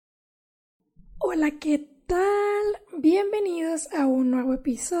Hola, ¿qué tal? Bienvenidos a un nuevo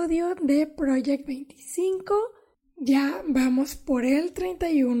episodio de Project 25. Ya vamos por el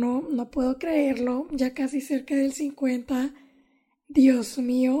 31, no puedo creerlo, ya casi cerca del 50. Dios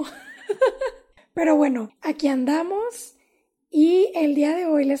mío. Pero bueno, aquí andamos y el día de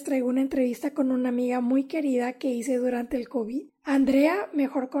hoy les traigo una entrevista con una amiga muy querida que hice durante el COVID. Andrea,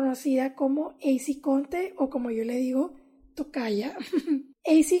 mejor conocida como CONTE o como yo le digo, Tocaya.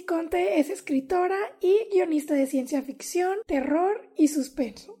 CONTE es escritora y guionista de ciencia ficción, terror y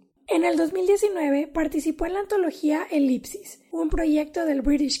suspenso. En el 2019 participó en la antología Elipsis, un proyecto del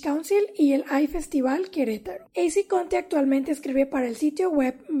British Council y el iFestival Querétaro. CONTE actualmente escribe para el sitio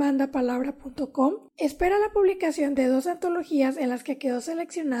web bandapalabra.com, espera la publicación de 2 antologías en las que quedó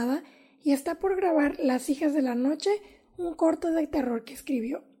seleccionada y está por grabar Las hijas de la noche, un corto de terror que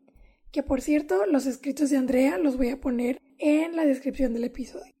escribió. Que por cierto, los escritos de Andrea los voy a poner en la descripción del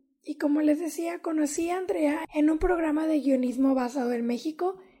episodio. Y como les decía, conocí a Andrea en un programa de guionismo basado en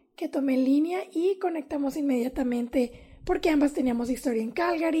México que tomé en línea y conectamos inmediatamente porque ambas teníamos historia en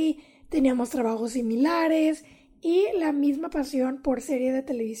Calgary, teníamos trabajos similares y la misma pasión por serie de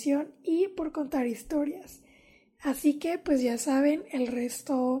televisión y por contar historias. Así que pues ya saben, el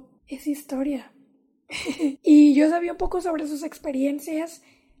resto es historia. Y yo sabía un poco sobre sus experiencias,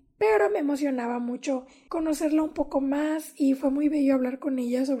 pero me emocionaba mucho conocerla un poco más y fue muy bello hablar con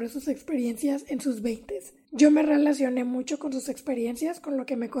ella sobre sus experiencias en sus 20s. Yo me relacioné mucho con sus experiencias, con lo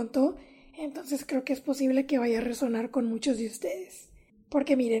que me contó, entonces creo que es posible que vaya a resonar con muchos de ustedes.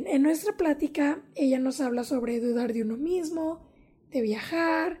 Porque miren, en nuestra plática ella nos habla sobre dudar de uno mismo, de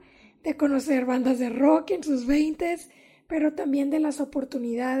viajar, de conocer bandas de rock en sus 20s, pero también de las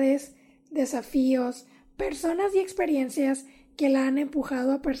oportunidades, desafíos, personas y experiencias que la han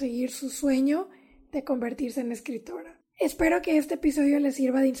empujado a perseguir su sueño de convertirse en escritora. Espero que este episodio les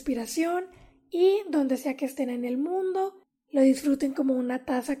sirva de inspiración y donde sea que estén en el mundo, lo disfruten como una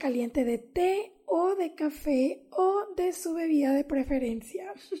taza caliente de té o de café o de su bebida de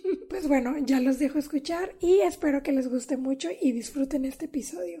preferencia. Pues bueno, ya los dejo escuchar y espero que les guste mucho y disfruten este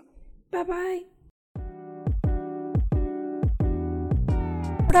episodio. Bye bye.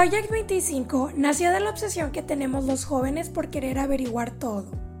 Project 25 nació de la obsesión que tenemos los jóvenes por querer averiguar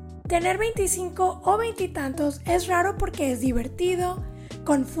todo. Tener 25 o 20 y tantos es raro porque es divertido,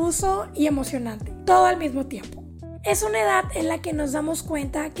 confuso y emocionante, todo al mismo tiempo. Es una edad en la que nos damos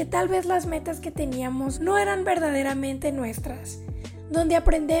cuenta que tal vez las metas que teníamos no eran verdaderamente nuestras, donde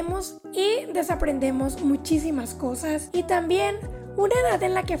aprendemos y desaprendemos muchísimas cosas y también una edad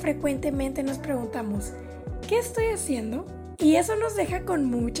en la que frecuentemente nos preguntamos, ¿qué estoy haciendo? Y eso nos deja con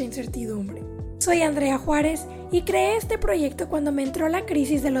mucha incertidumbre. Soy Andrea Juárez y creé este proyecto cuando me entró la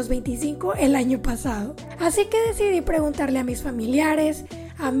crisis de los 25 el año pasado. Así que decidí preguntarle a mis familiares,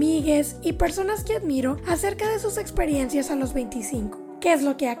 amigues y personas que admiro acerca de sus experiencias a los 25. ¿Qué es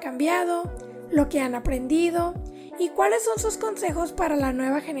lo que ha cambiado? ¿Lo que han aprendido? ¿Y cuáles son sus consejos para la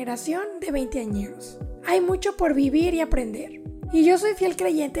nueva generación de veinteañeros? Hay mucho por vivir y aprender. Y yo soy fiel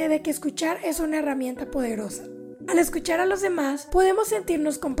creyente de que escuchar es una herramienta poderosa. Al escuchar a los demás, podemos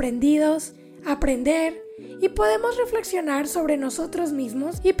sentirnos comprendidos, aprender y podemos reflexionar sobre nosotros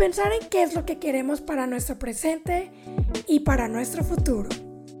mismos y pensar en qué es lo que queremos para nuestro presente y para nuestro futuro.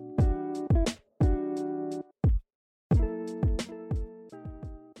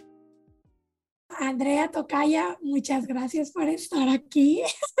 Andrea Tocaya, muchas gracias por estar aquí.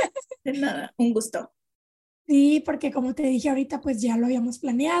 De nada, un gusto. Sí, porque como te dije ahorita, pues ya lo habíamos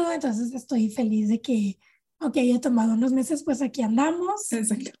planeado, entonces estoy feliz de que aunque haya tomado unos meses, pues aquí andamos.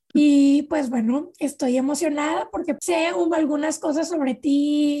 Exacto. Y pues bueno, estoy emocionada porque sé algunas cosas sobre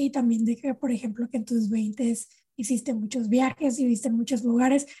ti y también de que, por ejemplo, que en tus 20s hiciste muchos viajes y viste en muchos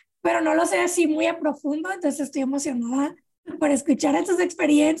lugares, pero no lo sé así muy a profundo, entonces estoy emocionada por escuchar tus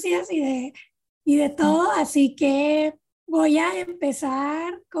experiencias y de todo. Así que voy a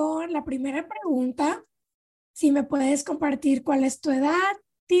empezar con la primera pregunta. Si me puedes compartir cuál es tu edad,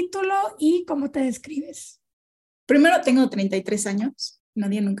 título y cómo te describes. Primero, tengo 33 años.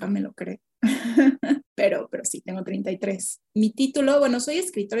 Nadie nunca me lo cree. pero sí, tengo 33. Mi título, bueno, soy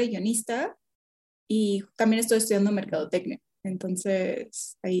escritora y guionista y también estoy estudiando mercadotecnia.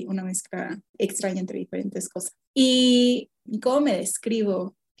 Entonces, hay una mezcla extraña entre diferentes cosas. ¿Y cómo me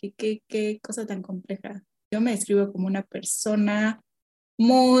describo? ¿Qué cosa tan compleja? Yo me describo como una persona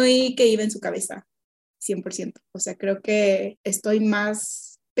muy que vive en su cabeza, 100%. O sea, creo que estoy más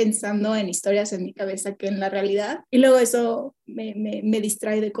pensando en historias en mi cabeza que en la realidad. Y luego eso me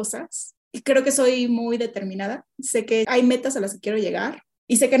distrae de cosas. Y creo que soy muy determinada. Sé que hay metas a las que quiero llegar.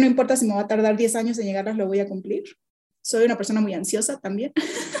 Y sé que no importa si me va a tardar 10 años en llegarlas, lo voy a cumplir. soy una persona muy ansiosa también.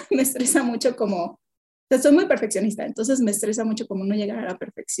 Me estresa mucho como, o sea, soy muy perfeccionista, entonces me estresa mucho como no llegar a la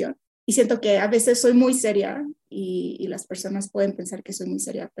perfección. Y siento que a veces soy muy seria y las personas pueden pensar que soy muy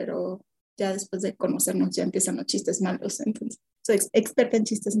seria, pero ya después de conocernos ya empiezan los chistes malos, entonces soy experta en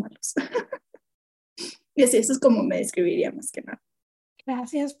chistes malos. Y así, eso es como me describiría más que nada.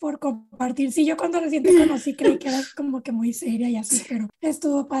 Gracias por compartir. Sí, yo cuando recién te conocí creí que eras como que muy seria y así, pero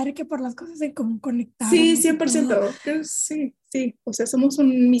estuvo padre que por las cosas en común Sí, conectáramos y todo. 100%. Sí, sí. O sea, somos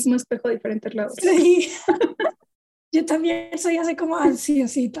un mismo espejo de diferentes lados. Sí, yo también soy así como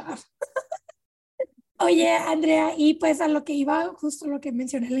ansiosita. Oye, Andrea, y pues a lo que iba, justo lo que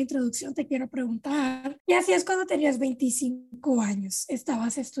mencioné en la introducción, te quiero preguntar, ¿y así es cuando tenías 25 años?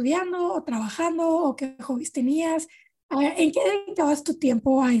 ¿Estabas estudiando o trabajando o qué hobbies tenías? ¿En qué dedicabas tu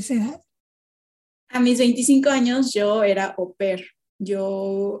tiempo a esa edad? A mis 25 años yo era au pair.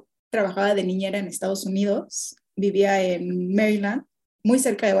 Yo trabajaba de niñera en Estados Unidos, vivía en Maryland, muy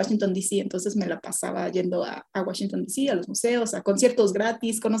cerca de Washington, D.C., entonces me la pasaba yendo a Washington, D.C., a los museos, a conciertos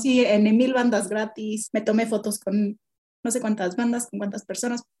gratis, conocí en 1000 bandas gratis, me tomé fotos con no sé cuántas bandas, con cuántas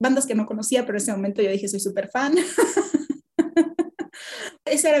personas, bandas que no conocía, pero en ese momento yo dije, soy súper fan.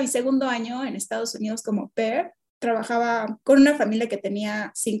 Ese era mi segundo año en Estados Unidos como au pair. Trabajaba con una familia que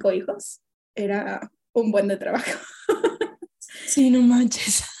tenía 5 hijos. Era un buen de trabajo. Sí, no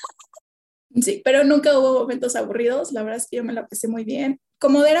manches. Sí, pero nunca hubo momentos aburridos. La verdad es que yo me la pasé muy bien.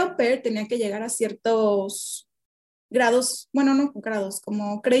 Como era au pair, tenía que llegar a ciertos grados, bueno, no grados,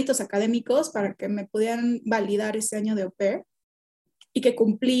 como créditos académicos para que me pudieran validar ese año de au pair y que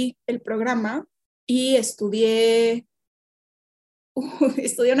cumplí el programa y estudié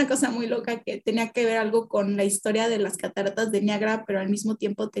estudié una cosa muy loca que tenía que ver algo con la historia de las cataratas de Niágara, pero al mismo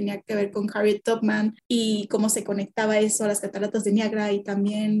tiempo tenía que ver con Harriet Tubman y cómo se conectaba eso a las cataratas de Niágara y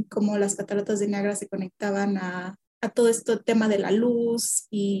también cómo las cataratas de Niágara se conectaban a todo este tema de la luz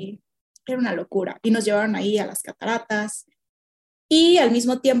y era una locura. Y nos llevaron ahí a las cataratas. Y al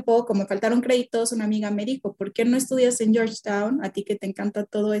mismo tiempo, como faltaron créditos, una amiga me dijo, ¿por qué no estudias en Georgetown? A ti que te encanta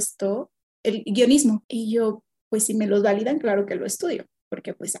todo esto, el guionismo. Y yo, pues si me los validan, claro que lo estudio,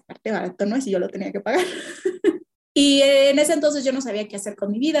 porque pues aparte barato no es y yo lo tenía que pagar. Y en ese entonces yo no sabía qué hacer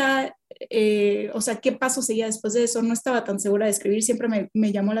con mi vida, o sea, qué paso seguía después de eso. No estaba tan segura de escribir, siempre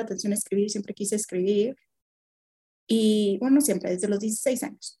me llamó la atención escribir, siempre quise escribir. Y bueno, siempre desde los 16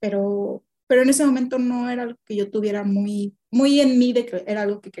 años, pero en ese momento no era algo que yo tuviera muy en mí de que era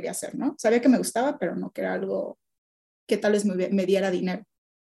algo que quería hacer, ¿no? Sabía que me gustaba, pero no que era algo que tal vez me diera dinero.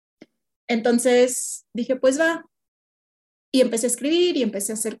 Entonces dije, pues va, y empecé a escribir y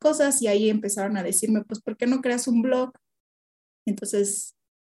empecé a hacer cosas y ahí empezaron a decirme, pues, ¿por qué no creas un blog? Entonces,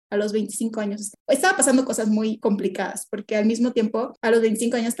 a los 25 años, estaba pasando cosas muy complicadas, porque al mismo tiempo, a los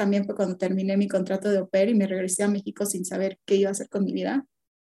 25 años también fue cuando terminé mi contrato de au pair y me regresé a México sin saber qué iba a hacer con mi vida,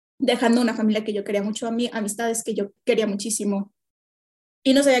 dejando una familia que yo quería mucho, a mí, amistades que yo quería muchísimo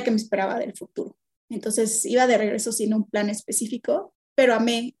y no sabía qué me esperaba del futuro. Entonces iba de regreso sin un plan específico, pero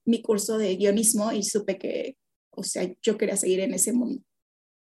amé mi curso de guionismo y supe que, o sea, yo quería seguir en ese mundo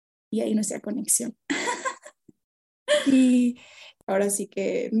y ahí nuestra conexión. Y Ahora sí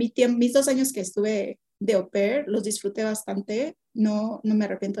que mis 2 años que estuve de au pair los disfruté bastante, no me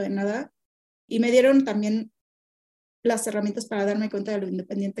arrepiento de nada y me dieron también las herramientas para darme cuenta de lo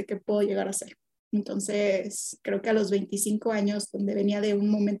independiente que puedo llegar a ser. Entonces, creo que a los 25 años, donde venía de un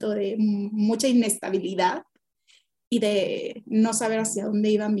momento de mucha inestabilidad y de no saber hacia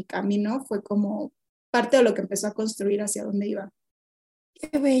dónde iba mi camino, fue como parte de lo que empezó a construir hacia dónde iba.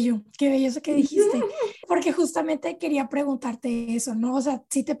 qué bello eso que dijiste, porque justamente quería preguntarte eso, ¿no? O sea,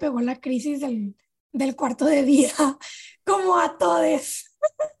 sí te pegó la crisis del cuarto de vida, como a todos.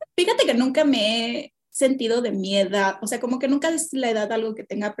 Fíjate que nunca me he sentido de mi edad, o sea, como que nunca es la edad algo que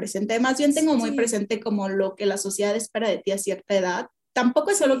tenga presente, más bien tengo muy Sí, presente como lo que la sociedad espera de ti a cierta edad.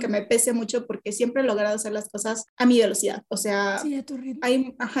 Tampoco es algo que sí, me pese mucho porque siempre he logrado hacer las cosas a mi velocidad, o sea, sí, a tu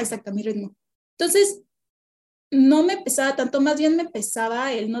ritmo. ajá, exacto, a mi ritmo. Entonces, no me pesaba tanto, más bien me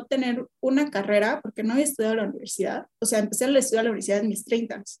pesaba el no tener una carrera porque no había estudiado en la universidad, o sea, empecé a estudiar en la universidad en mis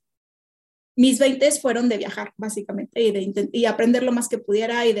 30. Mis 20 fueron de viajar, básicamente, y aprender lo más que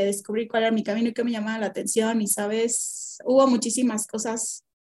pudiera y de descubrir cuál era mi camino y qué me llamaba la atención. Y, sabes, hubo muchísimas cosas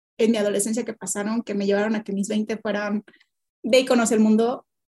en mi adolescencia que pasaron que me llevaron a que mis 20 fueran ve y conoce el mundo,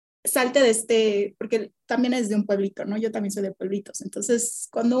 salte de porque también es de un pueblito, ¿no? Yo también soy de pueblitos. Entonces,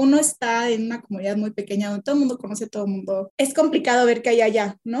 cuando uno está en una comunidad muy pequeña donde todo el mundo conoce a todo el mundo, es complicado ver qué hay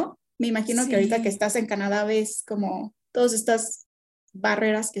allá, ¿no? Me imagino que ahorita que Sí, estás en Canadá ves como todas estas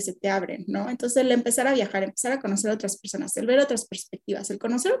barreras que se te abren, ¿no? Entonces, el empezar a viajar, empezar a conocer a otras personas, el ver otras perspectivas, el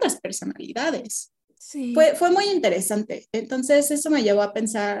conocer otras personalidades. Sí. Fue muy interesante. Entonces eso me llevó a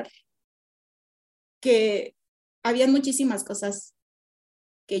pensar que había muchísimas cosas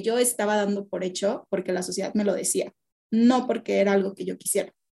que yo estaba dando por hecho porque la sociedad me lo decía, no porque era algo que yo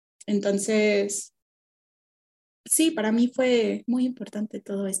quisiera. Entonces, sí, para mí fue muy importante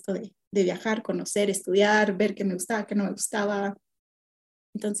todo esto de viajar, conocer, estudiar, ver qué me gustaba, qué no me gustaba.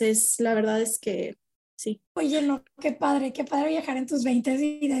 Entonces, la verdad es que sí. Oye, no, qué padre viajar en tus 20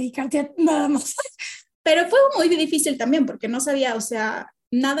 y dedicarte a nada más. Pero fue muy difícil también porque no sabía, o sea,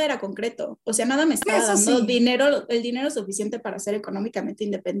 nada era concreto, o sea, nada me estaba Eso dando sí. dinero, el dinero suficiente para ser económicamente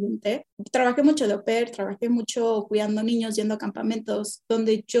independiente. Trabajé mucho de au pair, trabajé mucho cuidando niños, yendo a campamentos,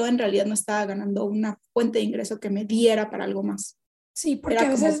 donde yo en realidad no estaba ganando una fuente de ingreso que me diera para algo más. Sí, porque a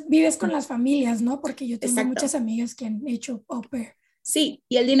Era como, veces vives con las familias, ¿no? Porque yo tengo muchas exacto. amigas que han hecho au pair. Sí,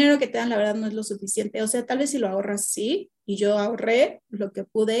 y el dinero que te dan, la verdad, no es lo suficiente. O sea, tal vez si lo ahorras, sí, y yo ahorré lo que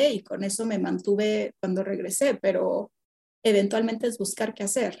pude y con eso me mantuve cuando regresé, pero eventualmente es buscar qué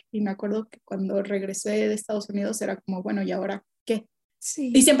hacer. Y me acuerdo que cuando regresé de Estados Unidos era como, bueno, ¿y ahora qué?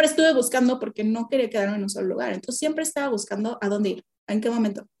 Y Sí. siempre estuve buscando porque no quería quedarme en un solo lugar. Entonces siempre estaba buscando a dónde ir, en qué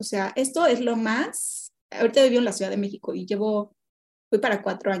momento. O sea, esto es lo más, ahorita vivo en la Ciudad de México y fui para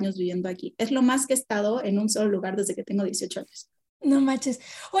 4 años viviendo aquí. Es lo más que he estado en un solo lugar desde que tengo 18 años. No manches.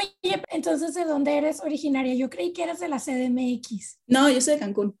 Oye, entonces, ¿de dónde eres originaria? Yo creí que eras de la CDMX. No, yo soy de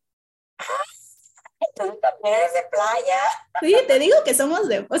Cancún. Entonces también eres de playa. Sí, te digo que somos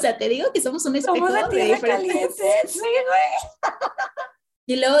o sea, te digo que somos un Somos de espejo de tierra caliente. diferentes. Sí, güey.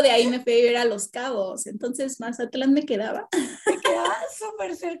 Y luego de ahí me fui a vivir a Los Cabos, entonces Mazatlán me quedaba. Te quedaba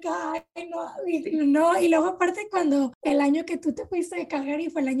súper cerca. Ay, no, Sí, no. Y luego, aparte, cuando el año que tú te fuiste de Calgary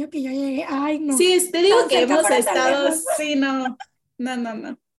fue el año que yo llegué. Ay, no. sí, te digo Tan que cerca hemos para tan estado, lejos. sí, no, no, no,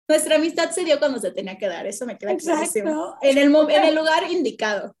 no. Nuestra amistad se dio cuando se tenía que dar, eso me queda clarísimo. Exacto. En el lugar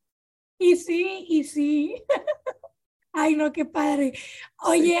indicado. Y sí, y sí. Ay, no, qué padre. Sí.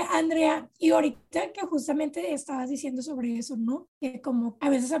 Oye, Andrea, y ahorita que justamente estabas diciendo sobre eso, ¿no? Que como a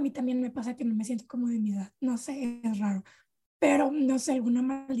veces a mí también me pasa que no me siento como de mi edad, no sé, es raro, pero no sé, alguna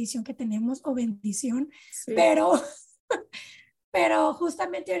maldición que tenemos o bendición, Sí. pero, pero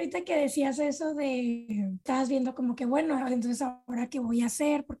justamente ahorita que decías eso de, estabas viendo como que, bueno, entonces ahora qué voy a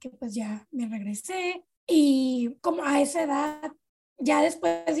hacer, porque pues ya me regresé y como a esa edad, ya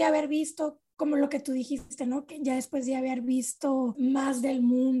después de haber visto como lo que tú dijiste, ¿no? Que ya después de haber visto más del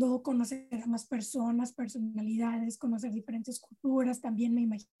mundo, conocer a más personas, personalidades, conocer diferentes culturas, también me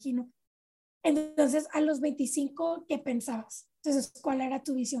imagino. Entonces, a los 25, ¿qué pensabas? Entonces, ¿cuál era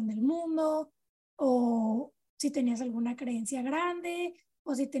tu visión del mundo? O si tenías alguna creencia grande,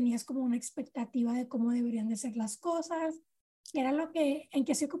 o si tenías como una expectativa de cómo deberían de ser las cosas. ¿Qué era en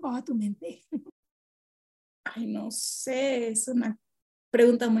qué se ocupaba tu mente? Ay, no sé, es una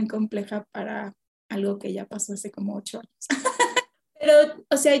pregunta muy compleja para algo que ya pasó hace como 8 años. Pero,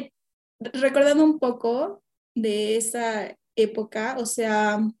 o sea, recordando un poco de esa época, o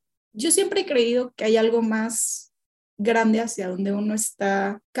sea, yo siempre he creído que hay algo más grande hacia donde uno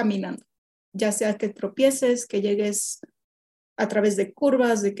está caminando, ya sea que tropieces, que llegues a través de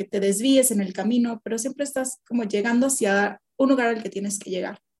curvas, de que te desvíes en el camino, pero siempre estás como llegando hacia un lugar al que tienes que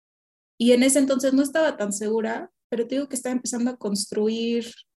llegar. Y en ese entonces no estaba tan segura, pero te digo que estaba empezando a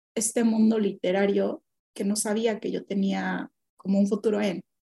construir este mundo literario que no sabía que yo tenía como un futuro en.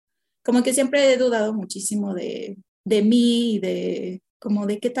 Como que siempre he dudado muchísimo de mí y de como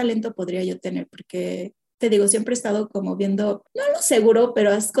de qué talento podría yo tener, porque te digo, siempre he estado como viendo, no lo seguro, pero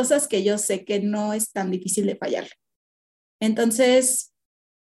las cosas que yo sé que no es tan difícil de fallar. Entonces,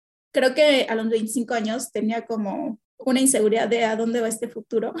 creo que a los 25 años tenía como una inseguridad de a dónde va este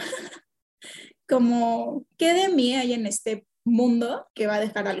futuro, como qué de mí hay en este mundo que va a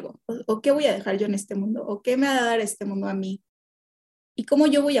dejar algo, o qué voy a dejar yo en este mundo, o qué me va a dar este mundo a mí, y cómo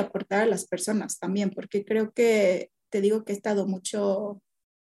yo voy a aportar a las personas también, porque creo que te digo que he estado mucho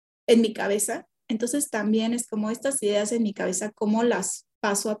en mi cabeza, entonces también es como estas ideas en mi cabeza, cómo las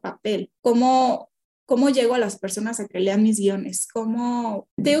paso a papel, cómo llego a las personas a que lean mis guiones, cómo,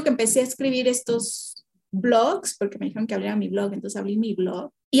 te digo que empecé a escribir estos blogs, porque me dijeron que abriera mi blog, entonces abrí mi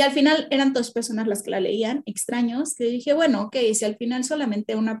blog. Y al final eran 2 personas las que la leían, extraños, que dije, bueno, ok, si al final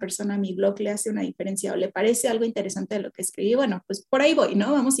solamente una persona a mi blog le hace una diferencia o le parece algo interesante de lo que escribí, bueno, pues por ahí voy,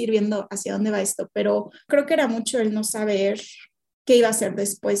 ¿no? Vamos a ir viendo hacia dónde va esto, pero creo que era mucho el no saber qué iba a hacer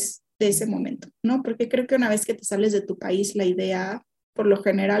después de ese momento, ¿no? Porque creo que una vez que te sales de tu país, la idea por lo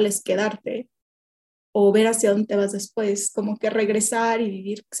general es quedarte o ver hacia dónde te vas después, como que regresar y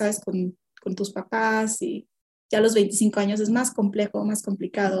vivir, ¿sabes? Con tus papás y Ya a los 25 años es más complejo, más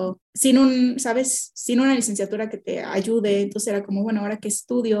complicado, ¿sabes? Sin una licenciatura que te ayude. Entonces era como, bueno, ¿ahora qué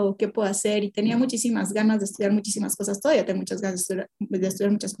estudio? ¿Qué puedo hacer? Y tenía muchísimas ganas de estudiar muchísimas cosas. Todavía tengo muchas ganas de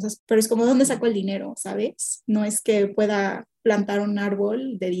estudiar muchas cosas, pero es como, ¿dónde saco el dinero? ¿Sabes? No es que pueda plantar un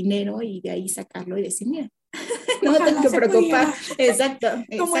árbol de dinero y de ahí sacarlo y decir, mira, no me tengo Ojalá que se preocupar. pudiera, Exacto,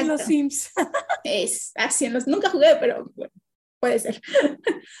 como en los exacto. Sims. Es así nunca jugué, pero bueno, puede ser.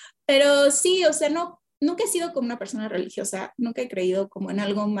 Pero sí, o sea, no, nunca he sido como una persona religiosa, nunca he creído como en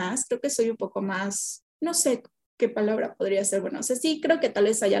algo más. Creo que soy un poco más, no sé qué palabra podría ser. Bueno, o sea, sí creo que tal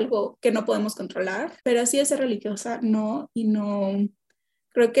vez hay algo que no podemos controlar, pero así de ser religiosa, no, y no.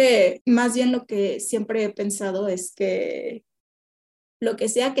 Creo que más bien lo que siempre he pensado es que lo que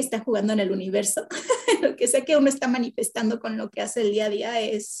sea que está jugando en el universo, lo que sea que uno está manifestando con lo que hace el día a día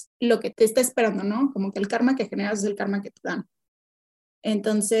es lo que te está esperando, ¿no? Como que el karma que generas es el karma que te dan.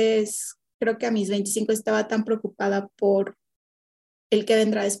 Entonces, creo que a mis 25 estaba tan preocupada por el que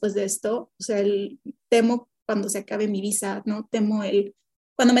vendrá después de esto, o sea, temo cuando se acabe mi visa, ¿no? Temo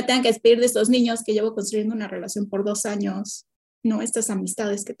cuando me tengan que despedir de estos niños que llevo construyendo una relación por 2 años, ¿no? Estas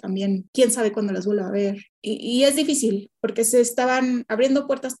amistades que también, quién sabe cuándo las vuelva a ver. Y es difícil, porque se estaban abriendo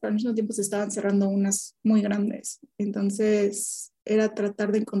puertas, pero al mismo tiempo se estaban cerrando unas muy grandes. Entonces, era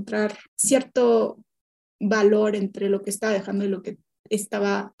tratar de encontrar cierto valor entre lo que estaba dejando y lo que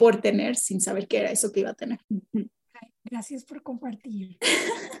estaba por tener sin saber qué era eso que iba a tener. Gracias por compartir.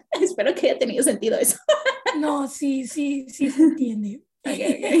 Espero que haya tenido sentido eso. No, sí, sí, sí se entiende.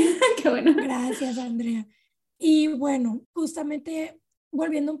 Okay. Qué bueno. Gracias, Andrea. Y bueno, justamente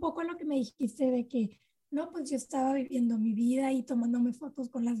volviendo un poco a lo que me dijiste de que, no, pues yo estaba viviendo mi vida y tomándome fotos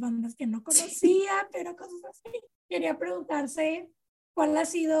con las bandas que no conocía, pero cosas así. Quería preguntarse cuál ha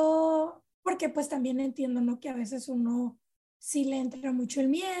sido, porque pues también entiendo, ¿no? Que a veces uno sí le entra mucho el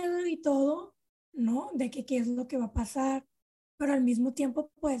miedo y todo, ¿no? De que qué es lo que va a pasar, pero al mismo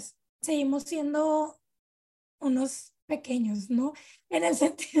tiempo, pues seguimos siendo unos pequeños, ¿no? En el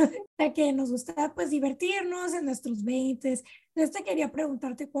sentido de que nos gusta pues divertirnos en nuestros 20. Entonces te quería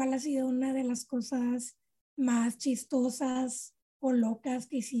preguntarte cuál ha sido una de las cosas más chistosas o locas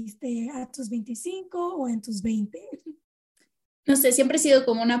que hiciste a tus 25 o en tus 20. No sé, siempre he sido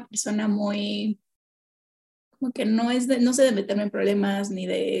como una persona muy, como que no sé de meterme en problemas, ni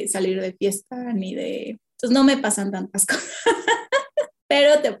de salir de fiesta, ni de, entonces no me pasan tantas cosas.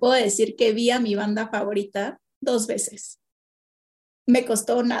 Pero te puedo decir que vi a mi banda favorita 2 veces. Me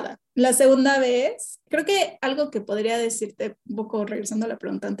costó nada. La segunda vez, creo que algo que podría decirte, un poco regresando a la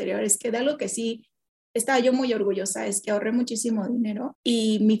pregunta anterior, es que de algo que sí estaba yo muy orgullosa es que ahorré muchísimo dinero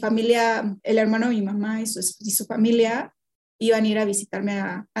y mi familia, el hermano de mi mamá y su familia iban a ir a visitarme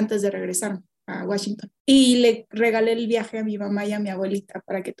antes de regresar a Washington. Y le regalé el viaje a mi mamá y a mi abuelita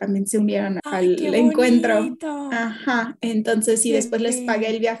para que también se unieran ¡Ay, qué al encuentro. bonito! Ajá, entonces sí, ¡Qué después les pagué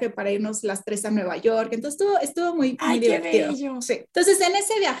el bello! viaje para irnos las tres a Nueva York, entonces estuvo muy, muy ¡Ay, qué divertido. bello! Sí. Entonces en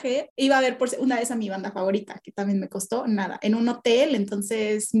ese viaje iba a ver por una vez a mi banda favorita, que también me costó nada, en un hotel,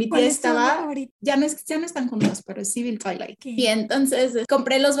 entonces mi tía ¿Cuál es tu banda estaba, favorita? ya no están juntos, pero es Civil Twilight. Y ¿Qué? entonces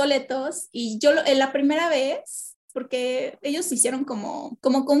compré los boletos y yo en la primera vez, porque ellos hicieron como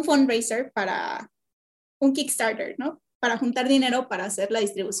un fundraiser para un Kickstarter, ¿no? Para juntar dinero para hacer la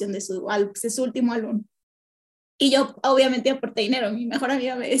distribución de su último álbum. Y yo obviamente aporté dinero. Mi mejor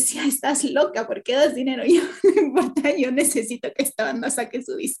amiga me decía, estás loca, ¿por qué das dinero? Y yo, no importa, yo necesito que esta banda saque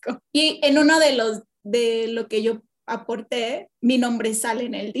su disco. Y en uno de lo que yo aporté, mi nombre sale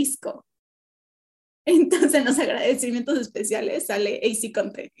en el disco. Entonces en los agradecimientos especiales sale AC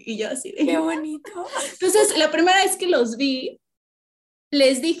CONTE. Y yo así de... ¡Qué bonito! Entonces la primera vez que los vi,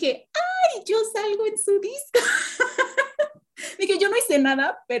 les dije, ¡ay, yo salgo en su disco! Dije, yo no hice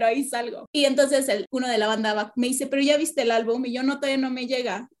nada, pero ahí salgo. Y entonces uno de la banda me dice, pero ya viste el álbum, y yo no, todavía no me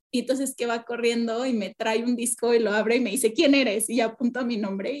llega. Y entonces que va corriendo y me trae un disco y lo abre y me dice, ¿quién eres? Y ya apunto mi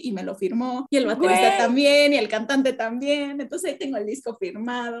nombre y me lo firmó. Y el baterista ¡Güey! también, y el cantante también. Entonces ahí tengo el disco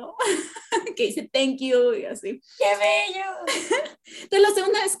firmado, que dice thank you y así. ¡Qué bello! Entonces la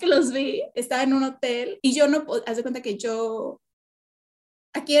segunda vez que los vi, estaba en un hotel y yo no, haz de cuenta que yo,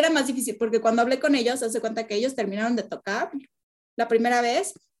 aquí era más difícil porque cuando hablé con ellos, haz de cuenta que ellos terminaron de tocar la primera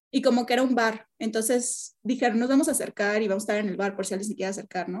vez y como que era un bar. Entonces dijeron, nos vamos a acercar y vamos a estar en el bar por si alguien se quiere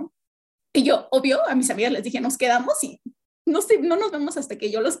acercar, ¿no? Y yo, obvio, a mis amigas les dije, nos quedamos y no sé, no nos vemos hasta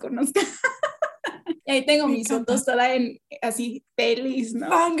que yo los conozca. Y ahí tengo Me mis encanta. fotos toda así feliz, ¿no?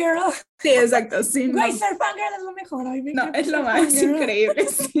 Fangirl. Sí, exacto, sí, Güey, no, ser fangirl es lo mejor. A mí me no, encanta es lo ser más fangirl. increíble,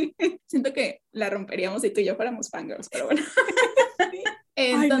 sí. Siento que la romperíamos si tú y yo fuéramos fangirls, pero bueno. Sí.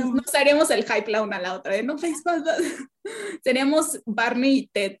 Ay, Entonces no. nos haríamos el hype la una a la otra, de no, seríamos Barney y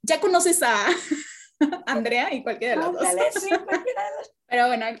Ted. ¿Ya conoces a Andrea y cualquiera de las dos. Ándale, sí, cualquiera de los... Pero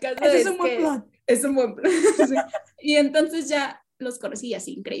bueno, el caso Ese es es un buen que plot. es un buen plan. Sí. Y entonces ya los conocí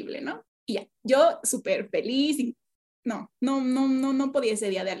así, increíble, ¿no? Y ya, yo súper feliz y no podía ese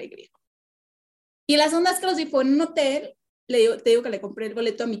día de alegría. Y la segunda vez que los vi fue en un hotel, te digo que le compré el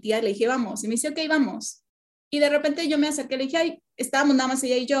boleto a mi tía y le dije, vamos. Y me dice, ok, vamos. Y de repente yo me acerqué, le dije, ay, estábamos nada más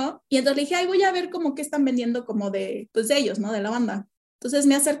ella y yo. Y entonces le dije, ay, voy a ver como que están vendiendo como de, pues de ellos, ¿no? De la banda. Entonces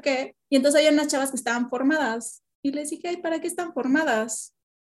me acerqué y entonces había unas chavas que estaban formadas. Y les dije, ay, ¿para qué están formadas?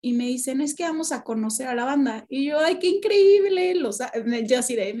 Y me dicen, es que vamos a conocer a la banda. Y yo, ay, qué increíble. Yo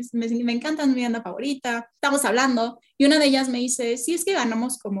así de, me encantan, mi banda favorita. Estamos hablando. Y una de ellas me dice, sí, es que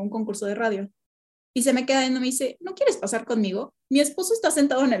ganamos como un concurso de radio. Y se me queda viendo y me dice, ¿no quieres pasar conmigo? Mi esposo está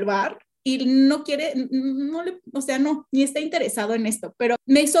sentado en el bar y no quiere, o sea, no, ni está interesado en esto, pero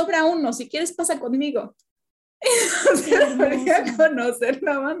me sobra uno, si quieres pasa conmigo. O Qué sea, volví a hermoso. conocer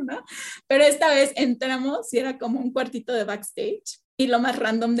la banda, pero esta vez entramos y era como un cuartito de backstage y lo más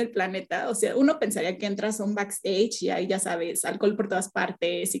random del planeta, o sea, uno pensaría que entras a un backstage y ahí ya sabes, alcohol por todas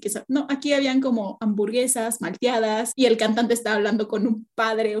partes y que no, aquí habían como hamburguesas malteadas y el cantante estaba hablando con un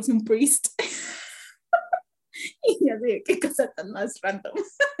padre, o sea, un priest. Y así, qué cosa tan más random.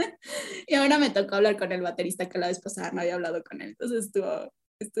 Y ahora me tocó hablar con el baterista que la vez pasada no había hablado con él. Entonces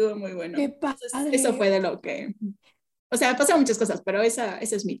estuvo muy bueno. Qué Entonces, eso padre. fue de lo que, o sea, pasaron muchas cosas, pero ese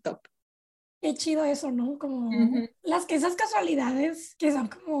es mi top. Qué chido eso, ¿no? Como Ujú. esas casualidades que son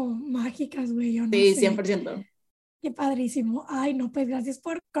como mágicas, güey, yo no Sí, sé. 100%. Qué padrísimo. Ay, no, pues gracias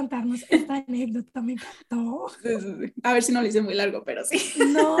por contarnos esta anécdota, me encantó. Sí, sí, sí. A ver si no lo hice muy largo, pero sí.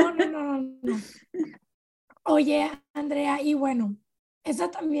 No, no, no, no, no. Oye, Andrea, y bueno, esa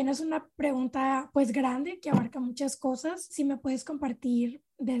también es una pregunta pues grande que abarca muchas cosas. Si me puedes compartir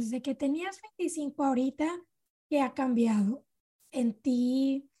desde que tenías 25 ahorita, ¿qué ha cambiado en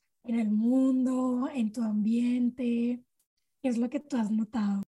ti, en el mundo, en tu ambiente? ¿Qué es lo que tú has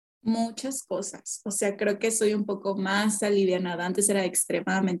notado? Muchas cosas. O sea, creo que soy un poco más alivianada. Antes era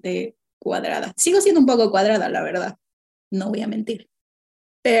extremadamente cuadrada. Sigo siendo un poco cuadrada, la verdad. No voy a mentir.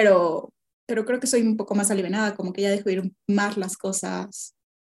 Pero, pero creo que soy un poco más alivianada, como que ya dejo ir más las cosas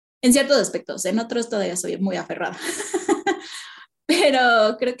en ciertos aspectos, en otros todavía soy muy aferrada,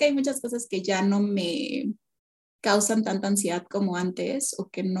 pero creo que hay muchas cosas que ya no me causan tanta ansiedad como antes o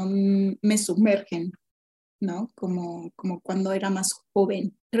que no me sumergen, ¿no? Como cuando era más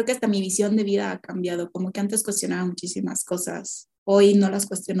joven. Creo que hasta mi visión de vida ha cambiado, como que antes cuestionaba muchísimas cosas, hoy no las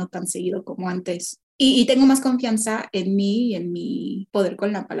cuestiono tan seguido como antes. Y tengo más confianza en mí y en mi poder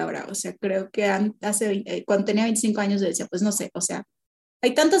con la palabra. O sea, creo que cuando tenía 25 años yo decía, pues no sé, o sea,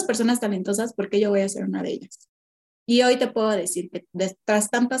 hay tantas personas talentosas, ¿por qué yo voy a ser una de ellas? Y hoy te puedo decir que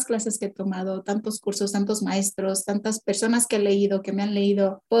tras tantas clases que he tomado, tantos cursos, tantos maestros, tantas personas que he leído, que me han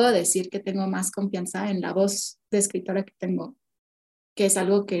leído, puedo decir que tengo más confianza en la voz de escritora que tengo, que es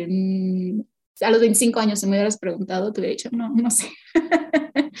algo que a los 25 años si me hubieras preguntado, te hubiera dicho, no, no sé.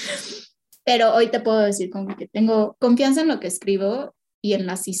 Pero hoy te puedo decir como que tengo confianza en lo que escribo y en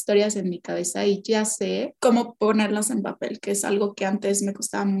las historias en mi cabeza y ya sé cómo ponerlas en papel, que es algo que antes me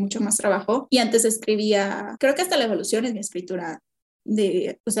costaba mucho más trabajo. Y antes escribía, creo que hasta la evolución en mi escritura,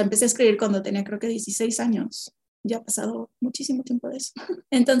 o sea, empecé a escribir cuando tenía creo que 16 años. Ya ha pasado muchísimo tiempo de eso.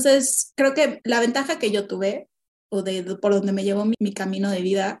 Entonces, creo que la ventaja que yo tuve o por donde me llevó mi camino de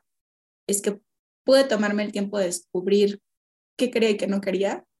vida es que pude tomarme el tiempo de descubrir qué quería y qué no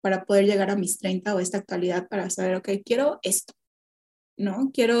quería para poder llegar a mis 30 o esta actualidad para saber, ok, quiero esto,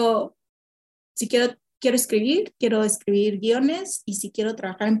 ¿no? Si quiero escribir guiones y si quiero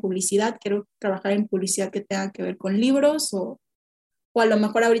trabajar en publicidad, quiero trabajar en publicidad que tenga que ver con libros o a lo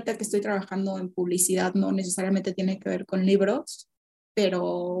mejor ahorita que estoy trabajando en publicidad no necesariamente tiene que ver con libros,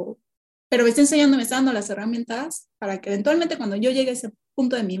 pero, pero me está enseñando, me está dando las herramientas para que eventualmente cuando yo llegue a ese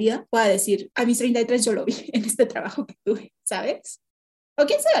punto de mi vida pueda decir, a mis 33 yo lo vi en este trabajo que tuve, ¿sabes? O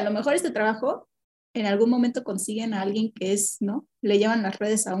quién sabe, a lo mejor este trabajo en algún momento consiguen a alguien que es, ¿no? Le llevan las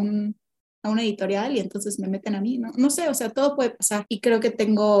redes a una editorial y entonces me meten a mí, ¿no? No sé, o sea, todo puede pasar y creo que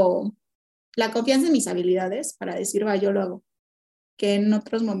tengo la confianza en mis habilidades para decir, va, yo lo hago, que en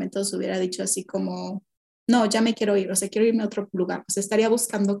otros momentos hubiera dicho así como, no, ya me quiero ir, o sea, quiero irme a otro lugar, o sea, estaría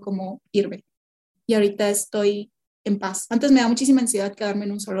buscando cómo irme y ahorita estoy en paz. Antes me da muchísima ansiedad quedarme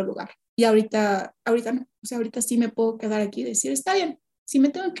en un solo lugar y ahorita no, o sea, ahorita sí me puedo quedar aquí y decir, está bien, si me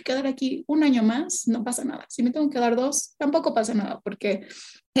tengo que quedar aquí un año más, no pasa nada. Si me tengo que quedar dos, tampoco pasa nada, porque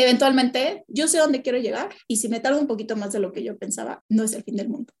eventualmente yo sé dónde quiero llegar y si me tardo un poquito más de lo que yo pensaba, no es el fin del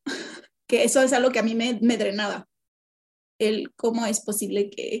mundo. Que eso es algo que a mí me drenaba, el cómo es posible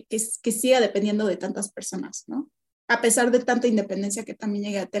que siga dependiendo de tantas personas, ¿no? a pesar de tanta independencia que también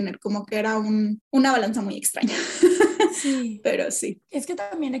llegué a tener, como que era una balanza muy extraña. Sí, Pero sí, es que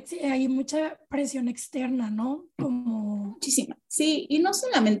también hay mucha presión externa, ¿no? Como, muchísima. Sí, y no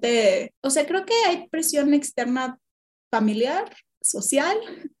solamente, o sea, creo que hay presión externa familiar, social,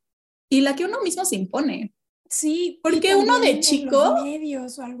 y la que uno mismo se impone. sí, y Porque uno de también en los chico,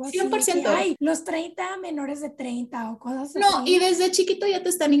 medios o algo cien así, por de que, ciento ay, los 30 menores de 30 o cosas No, y así. desde chiquito ya te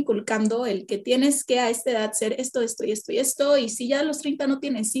están inculcando el que tienes que a esta edad ser esto, esto y esto y esto, y si ya a los 30 no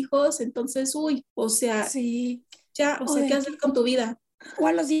tienes hijos, entonces, uy, o sea, Sí, ya, o o sea, ¿qué de hacer que, con tu vida? o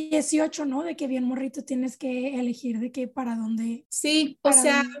a los 18, ¿no? De que bien morrito tienes que elegir de que Sí, o para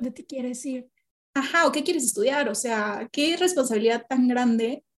sea, dónde te quieres ir. ajá, o qué quieres estudiar, o sea, qué responsabilidad tan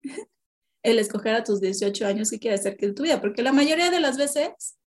grande el escoger a tus 18 años qué quieres hacer que tu vida, porque la mayoría de las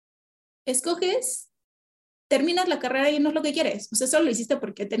veces escoges, terminas la carrera y no es lo que quieres, o sea, solo lo hiciste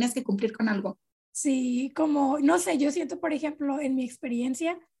porque tenías que cumplir con algo. Sí, como, no sé, yo siento, por ejemplo, en mi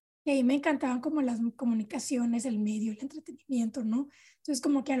experiencia, que ahí me encantaban como las comunicaciones, el medio, el entretenimiento, ¿no? Entonces,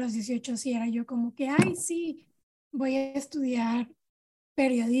 como que a los 18 sí era yo como que, ay, sí, voy a estudiar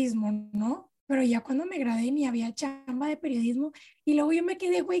periodismo, ¿no? Pero ya cuando me gradué ni había chamba de periodismo y luego yo me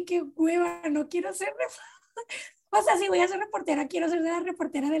quedé, güey, qué hueva, no quiero ser, o sea, si voy a ser reportera, quiero ser de la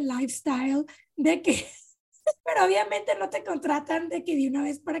reportera del lifestyle, de que pero obviamente no te contratan de que de una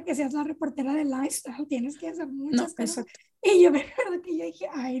vez para que seas la reportera de lifestyle, tienes que hacer No, muchas cosas. exacto. Y yo me acuerdo que yo dije,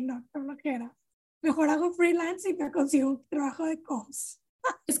 ay, no, qué flojera. Mejor hago freelance y me consigo un trabajo de comms.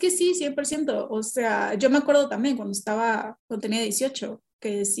 Es que sí, 100%. O sea, yo me acuerdo también cuando tenía 18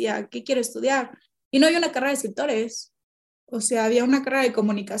 que decía, ¿qué quiero estudiar? Y no había una carrera de escritores. O sea, había una carrera de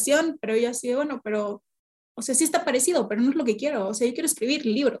comunicación, pero yo así de, bueno, pero, o sea, sí está parecido, pero no es lo que quiero. O sea, yo quiero escribir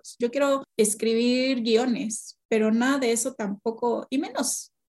libros, yo quiero escribir guiones, pero nada de eso tampoco, y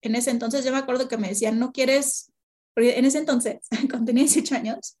menos en ese entonces. Yo me acuerdo que me decían, no quieres, porque en ese entonces, cuando tenía 18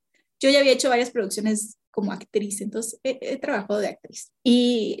 años, yo ya había hecho varias producciones como actriz, entonces he trabajado de actriz.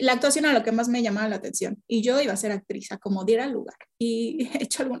 Y la actuación era lo que más me llamaba la atención. Y yo iba a ser actriz, a como diera lugar. Y he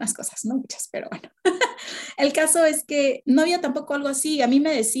hecho algunas cosas, no muchas, pero bueno. El caso es que no había tampoco algo así. A mí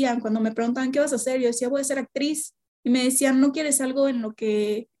me decían, cuando me preguntaban qué vas a hacer, yo decía, voy a ser actriz. Y me decían, ¿no quieres algo en lo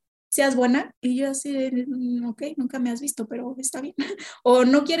que seas buena? Y yo así, de, ok, nunca me has visto, pero está bien. O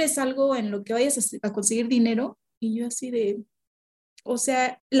no quieres algo en lo que vayas a conseguir dinero. Y yo así de, o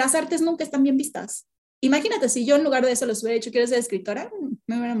sea, las artes nunca están bien vistas. Imagínate si yo en lugar de eso les hubiera dicho, ¿quieres ser escritora?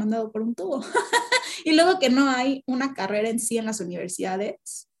 Me hubiera mandado por un tubo. Y luego que no hay una carrera en sí en las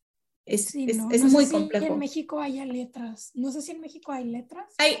universidades, Sí, no, es no sé muy si en complejo. México haya letras. No sé si en México hay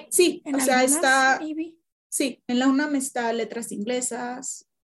letras. Hay, sí, o En sea, algunas, está, maybe. sí, en la UNAM está letras inglesas,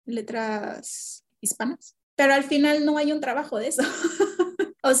 letras hispanas, pero al final no hay un trabajo de eso.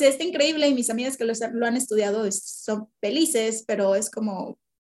 O sea, está increíble y mis amigas que lo han estudiado son felices, pero es como,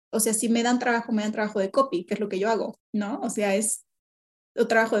 o sea, si me dan trabajo de copy, que es lo que yo hago, ¿no? O sea, es o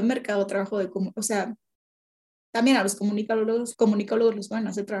trabajo de mercado, trabajo de, o sea, también a los comunicólogos los van a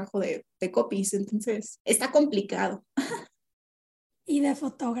hacer trabajo de copies, entonces está complicado. Y de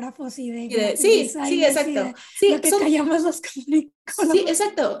fotógrafos y de Y graphic sí, sí, designers y exacto. de Sí, lo que son, callamos los sí, comunicólogos.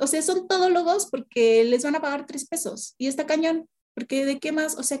 exacto. O sea, son todólogos porque les van a pagar 3 pesos y está cañón, porque ¿de qué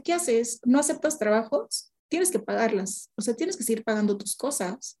más? O sea, ¿qué haces? ¿No aceptas trabajos? Tienes que pagarlas, o sea, tienes que seguir pagando tus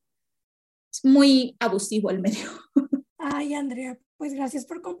cosas. Es muy abusivo el medio. Ay, Andrea, pues gracias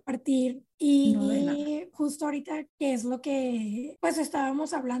por compartir. No de nada. Y justo ahorita, que es lo que pues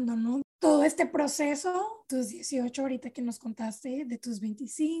estábamos hablando, ¿no? Todo este proceso, tus 18 ahorita que nos contaste, de tus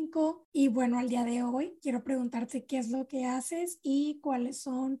 25. Y bueno, al día de hoy quiero preguntarte qué es lo que haces y cuáles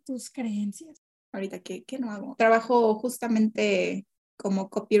son tus creencias. Ahorita, ¿qué no hago? Trabajo justamente como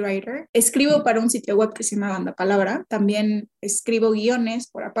copywriter. Escribo para un sitio web que se llama Banda Palabra. También escribo guiones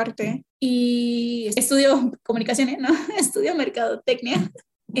por aparte. Y estudio comunicaciones, ¿no? Estudio mercadotecnia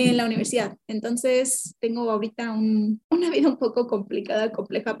en la universidad. Entonces, tengo ahorita una vida un poco complicada,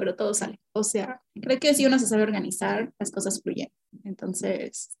 compleja, pero todo sale. O sea, creo que si uno se sabe organizar, las cosas fluyen.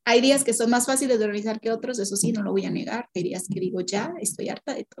 Entonces, hay días que son más fáciles de organizar que otros, eso sí, no lo voy a negar. Hay días que digo, ya, estoy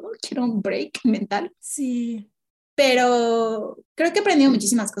harta de todo, quiero un break mental, Sí, pero creo que he aprendido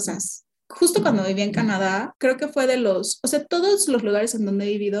muchísimas cosas. Justo cuando viví en Canadá, creo que fue o sea, todos los lugares en donde he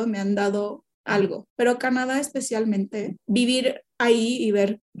vivido me han dado algo, pero Canadá especialmente, vivir ahí y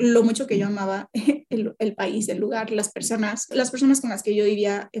ver lo mucho que yo amaba el país, el lugar, las personas con las que yo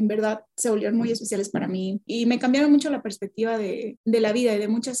vivía, en verdad se volvieron muy especiales para mí y me cambiaron mucho la perspectiva de la vida y de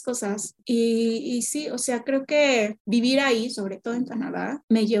muchas cosas. Y sí, o sea, creo que vivir ahí, sobre todo en Canadá,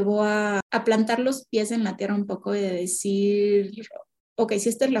 me llevó a plantar los pies en la tierra un poco y de decir, ok, si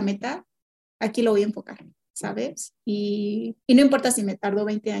esta es la meta, aquí lo voy a enfocar. ¿sabes? Y no importa si me tardo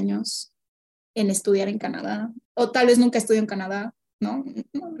 20 años en estudiar en Canadá, o tal vez nunca estudio en Canadá, ¿no?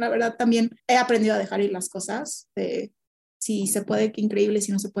 No, la verdad también he aprendido a dejar ir las cosas, si se puede, qué increíble,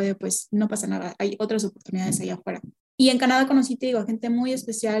 si no se puede, pues no pasa nada, hay otras oportunidades allá afuera. Y en Canadá conocí, te digo, gente muy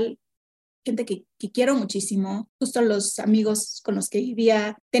especial, gente que quiero muchísimo. Justo los amigos con los que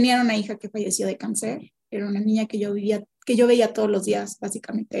vivía tenían una hija que falleció de cáncer. Era una niña que yo veía todos los días,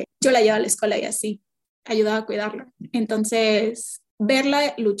 básicamente. Yo la llevaba a la escuela y así, ayudaba a cuidarla. Entonces,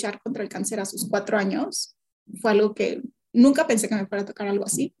 verla luchar contra el cáncer a sus 4 años fue algo que nunca pensé que me fuera a tocar algo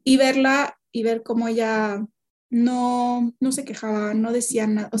así. Y verla y ver cómo ella no se quejaba, no decía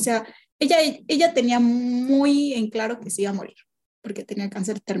nada. O sea, ella tenía muy en claro que se iba a morir porque tenía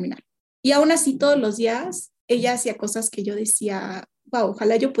cáncer terminal. Y aún así, todos los días, ella hacía cosas que yo decía, wow,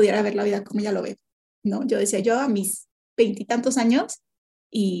 ojalá yo pudiera ver la vida como ella lo ve, ¿no? Yo decía, yo a mis 20 y tantos años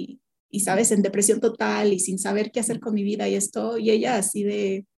sabes, en depresión total y sin saber qué hacer con mi vida y esto, y ella así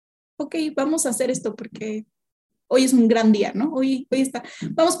de, ok, vamos a hacer esto porque hoy es un gran día, ¿no? Hoy está,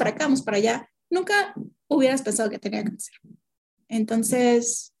 vamos para acá, vamos para allá. Nunca hubieras pensado que tenía cáncer.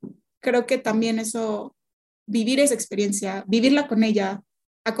 Entonces, creo que también eso, vivir esa experiencia, vivirla con ella,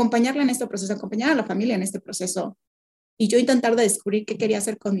 acompañarla en este proceso, acompañar a la familia en este proceso y yo intentar de descubrir qué quería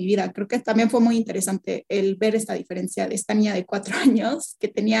hacer con mi vida. Creo que también fue muy interesante el ver esta diferencia de esta niña de 4 años que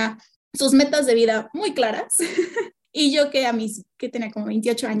tenía sus metas de vida muy claras y yo que tenía como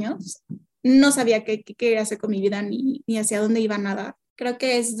 28 años, no sabía qué quería hacer con mi vida ni hacia dónde iba nada. Creo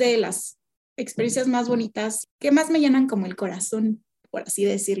que es de las experiencias más bonitas que más me llenan como el corazón, por así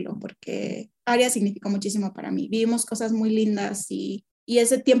decirlo, porque Aria significó muchísimo para mí. Vivimos cosas muy lindas y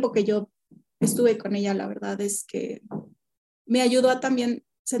ese tiempo que yo estuve con ella, la verdad es que me ayudó a también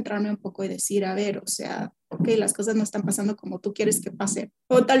centrarme un poco y decir, a ver, o sea, ok, las cosas no están pasando como tú quieres que pase,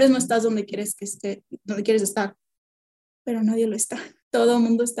 o tal vez no estás donde quieres que esté, donde quieres estar, pero nadie lo está. Todo el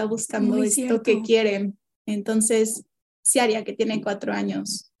mundo está buscando Muy esto que cierto. quieren. Entonces, si Aria, que tiene 4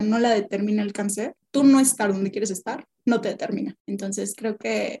 años, no la determina el cáncer, tú no estar donde quieres estar, no te determina. Entonces, creo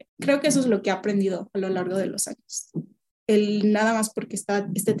que eso es lo que he aprendido a lo largo de los años. El nada más porque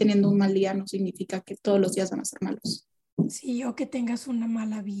esté teniendo un mal día no significa que todos los días van a ser malos. Sí, o que tengas una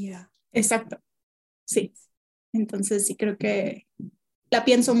mala vida. Exacto, sí. Entonces, sí creo que la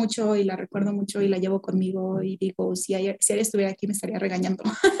pienso mucho y la recuerdo mucho y la llevo conmigo y digo, si Aria estuviera aquí me estaría regañando.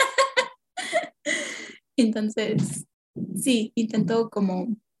 Entonces, sí, intento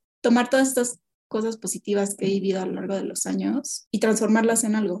como tomar todas estas cosas positivas que he vivido a lo largo de los años y transformarlas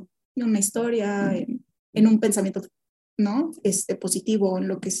en algo, en una historia, en un pensamiento, ¿no? Positivo, en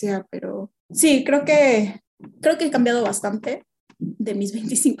lo que sea, pero sí, creo que he cambiado bastante de mis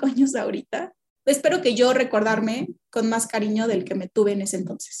 25 años a ahorita. Espero que yo recordarme con más cariño del que me tuve en ese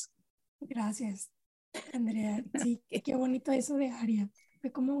entonces. Gracias, Andrea. Sí, qué bonito eso de Aria.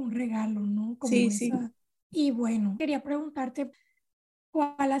 Fue como un regalo, ¿no? Como Sí, sí. esa. Y bueno, quería preguntarte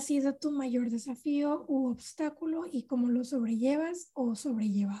cuál ha sido tu mayor desafío u obstáculo y cómo lo sobrellevas o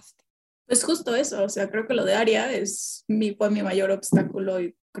sobrellevaste. Pues justo eso, o sea, creo que lo de Aria fue mi mayor obstáculo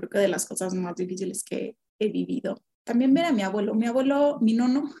y creo que de las cosas más difíciles que he vivido. También ver a mi abuelo, mi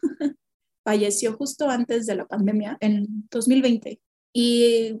nono, falleció justo antes de la pandemia, en 2020,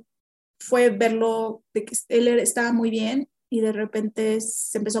 y fue verlo de que él estaba muy bien y de repente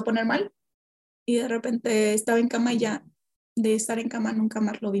se empezó a poner mal y de repente estaba en cama y ya de estar en cama nunca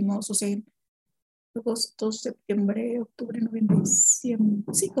más lo vimos, o sea, agosto, septiembre, octubre, noviembre,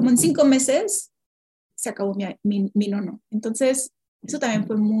 diciembre, sí, como en 5 meses se acabó mi nono. Entonces, eso también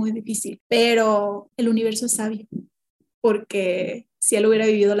fue muy difícil, pero el universo es sabio, porque si él hubiera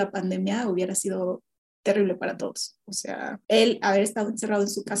vivido la pandemia, hubiera sido terrible para todos. O sea, él haber estado encerrado en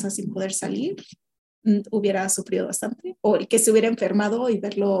su casa sin poder salir, hubiera sufrido bastante, o el que se hubiera enfermado y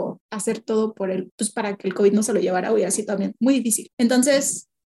verlo hacer todo por él, pues para que el COVID no se lo llevara, hubiera sido también muy difícil. Entonces,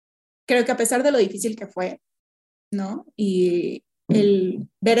 creo que a pesar de lo difícil que fue, ¿no? Y el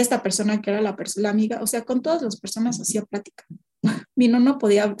ver a esta persona que era la amiga, o sea, con todas las personas hacía plática. Mi no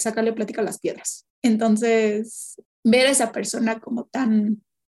podía sacarle plática a las piedras. Entonces, ver a esa persona como tan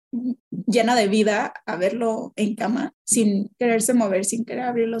llena de vida, a verlo en cama, sin quererse mover, sin querer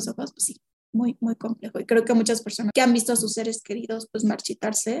abrir los ojos, pues sí, muy, muy complejo. Y creo que muchas personas que han visto a sus seres queridos, pues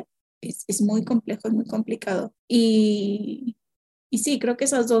marchitarse, es muy complejo y muy complicado. Y sí, creo que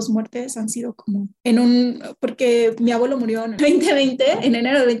esas dos muertes han sido como porque mi abuelo murió en el 2020, en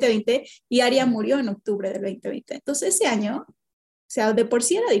enero del 2020, y Aria murió en octubre del 2020. Entonces ese año, o sea, de por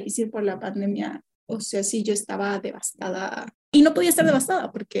sí era difícil por la pandemia, o sea, sí, yo estaba devastada y no podía estar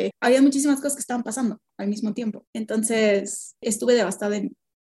devastada porque había muchísimas cosas que estaban pasando al mismo tiempo. Entonces estuve devastada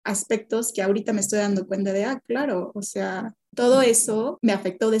aspectos que ahorita me estoy dando cuenta de, claro, o sea, todo eso me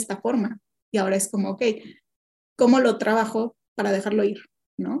afectó de esta forma. Y ahora es como, ok, ¿cómo lo trabajo para dejarlo ir?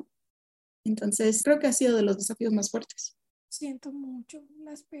 ¿No? Entonces, creo que ha sido de los desafíos más fuertes. Siento mucho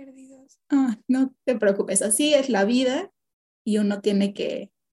las pérdidas. No te preocupes, así es la vida y uno tiene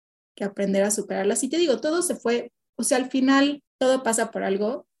que aprender a superarlas. Y te digo, todo se fue, o sea, al final todo pasa por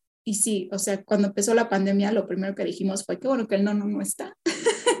algo. Y sí, o sea, cuando empezó la pandemia, lo primero que dijimos fue que bueno, que el no está.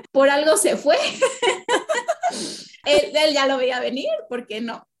 Por algo se fue. Él ya lo veía venir, porque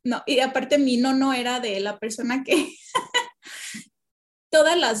no. Y aparte mi no era de la persona que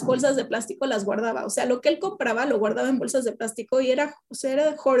todas las bolsas de plástico las guardaba. O sea, lo que él compraba lo guardaba en bolsas de plástico y era, o sea,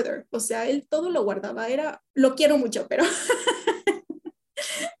 era hoarder. O sea, él todo lo guardaba. Lo quiero mucho, pero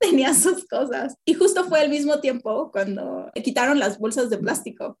tenía sus cosas. Y justo fue al mismo tiempo cuando quitaron las bolsas de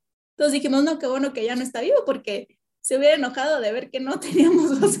plástico. Entonces dijimos, no, qué bueno que ya no está vivo porque se hubiera enojado de ver que no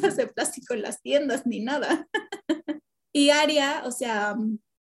teníamos bolsas de plástico en las tiendas ni nada. Y Aria, o sea,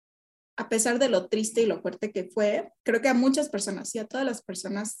 a pesar de lo triste y lo fuerte que fue, creo que a muchas personas y a todas las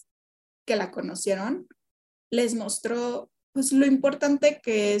personas que la conocieron, les mostró pues lo importante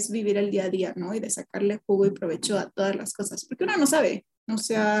que es vivir el día a día, ¿no? Y de sacarle jugo y provecho a todas las cosas, porque uno no sabe, o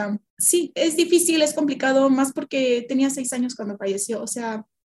sea, sí, es difícil, es complicado, más porque tenía 6 años cuando falleció, o sea,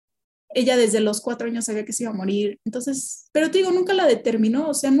 ella desde los 4 años sabía que se iba a morir, entonces, pero te digo, nunca la determinó,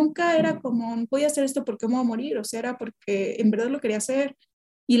 o sea, nunca era como, voy a hacer esto porque me voy a morir, o sea, era porque en verdad lo quería hacer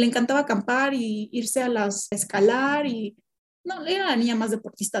y le encantaba acampar y irse escalar y, no, era la niña más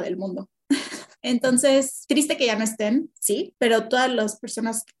deportista del mundo. Entonces, triste que ya no estén, sí, pero todas las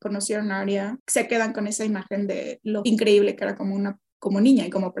personas que conocieron a Aria se quedan con esa imagen de lo increíble que era como niña y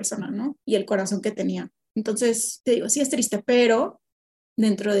como persona, ¿no? Y el corazón que tenía. Entonces, te digo, sí es triste, pero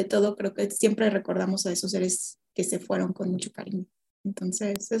dentro de todo creo que siempre recordamos a esos seres que se fueron con mucho cariño.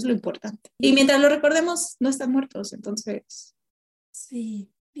 Entonces, es lo importante. Y mientras lo recordemos, no están muertos, entonces.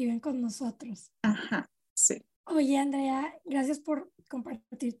 Sí, viven con nosotros. Ajá, sí. Oye, Andrea, gracias por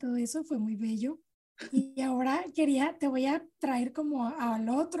compartir todo eso, fue muy bello. Y ahora te voy a traer como al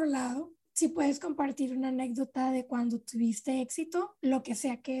otro lado. Si puedes compartir una anécdota de cuando tuviste éxito, lo que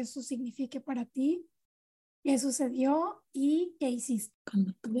sea que eso signifique para ti, qué sucedió y qué hiciste.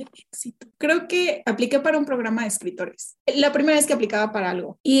 Cuando tuve éxito. Creo que apliqué para un programa de escritores. La primera vez que aplicaba para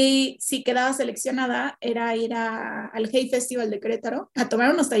algo. Y si quedaba seleccionada era ir al Hey Festival de Querétaro a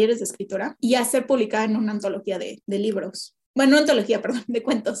tomar unos talleres de escritura y a ser publicada en una antología de libros. Bueno, no antología, perdón, de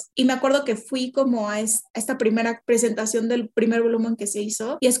cuentos. Y me acuerdo que fui como a esta primera presentación del primer volumen que se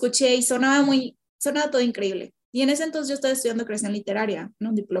hizo y escuché y sonaba todo increíble. Y en ese entonces yo estaba estudiando creación literaria, ¿no?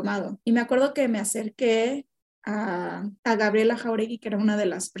 Un diplomado. Y me acuerdo que me acerqué a Gabriela Jauregui, que era una de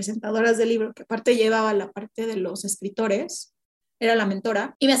las presentadoras del libro, que aparte llevaba la parte de los escritores, era la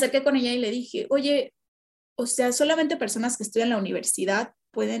mentora, y me acerqué con ella y le dije, oye, o sea, solamente personas que estudian en la universidad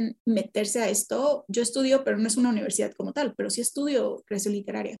pueden meterse a esto. Yo estudio, pero no es una universidad como tal, pero sí estudio creación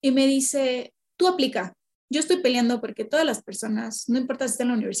literaria. Y me dice, tú aplica. Yo estoy peleando porque todas las personas, no importa si están en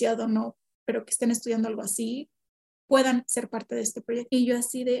la universidad o no, pero que estén estudiando algo así, puedan ser parte de este proyecto. Y yo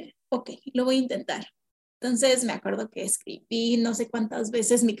así de, ok, lo voy a intentar. Entonces me acuerdo que escribí no sé cuántas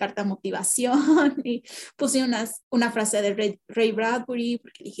veces mi carta de motivación y puse una frase de Ray Bradbury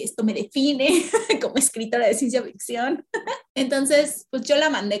porque dije, esto me define como escritora de ciencia ficción. Entonces, pues yo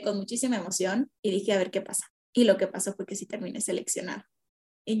la mandé con muchísima emoción y dije, a ver qué pasa. Y lo que pasó fue que sí terminé seleccionada.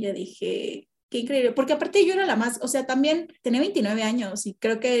 Y yo dije, qué increíble, porque aparte yo era la más, o sea, también tenía 29 años y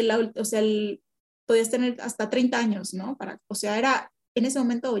creo que, o sea, podías tener hasta 30 años, ¿no? O sea, en ese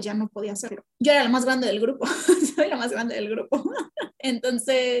momento ya no podía hacerlo. Yo era la más grande del grupo, soy la más grande del grupo.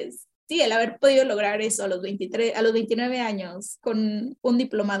 Entonces, sí, el haber podido lograr eso a los 29 años con un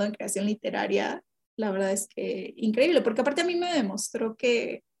diplomado en creación literaria, la verdad es que increíble, porque aparte a mí me demostró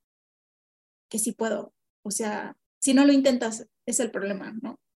que sí puedo. O sea, si no lo intentas, es el problema,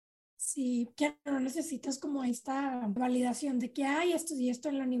 ¿no? Sí, que no necesitas como esta validación de que, ay, estudié esto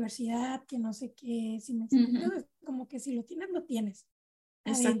en la universidad, que no sé qué, si me explico, Ujú, es como que si lo tienes, lo tienes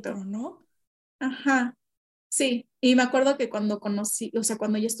exacto. adentro, ¿no? Ajá, sí. Y me acuerdo que cuando o sea,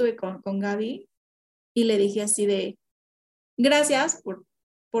 cuando yo estuve con Gaby y le dije así de, gracias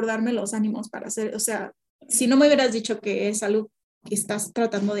por darme los ánimos para hacer, o sea, si no me hubieras dicho que es algo que estás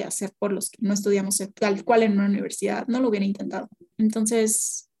tratando de hacer por los que no estudiamos tal cual en una universidad, no lo hubiera intentado.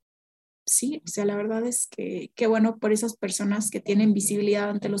 Entonces, sí, o sea, la verdad es que qué bueno por esas personas que tienen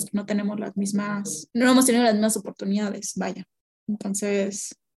visibilidad ante los que no tenemos no hemos tenido las mismas oportunidades, vaya.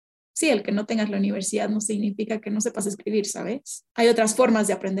 Entonces, sí, el que no tengas la universidad no significa que no sepas escribir, ¿sabes? Hay otras formas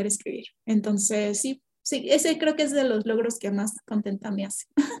de aprender a escribir. Entonces, sí, Sí, ese creo que es de los logros que más contenta me hace.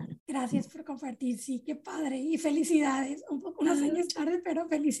 Gracias por compartir, sí, qué padre. Y felicidades, un poco unos años Muchas tarde, pero No,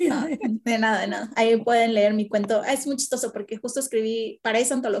 felicidades. de nada, de nada. Ahí pueden leer mi cuento. Es muy chistoso porque justo escribí para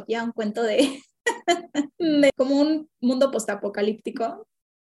esa antología un cuento de como un mundo postapocalíptico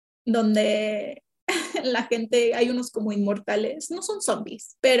donde la gente, hay unos como inmortales, no son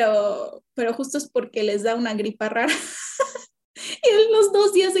zombies, pero justo es porque les da una gripa rara. Y en los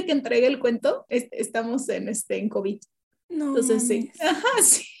 2 días de que entregué el cuento, estamos en COVID. No Entonces sí, mames, ajá,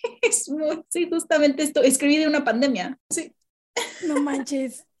 sí, sí, justamente esto, escribí de una pandemia, sí, no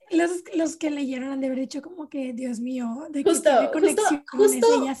manches. Los que leyeron han de haber dicho como que, Dios mío, de que justo, tiene justo, conexiones,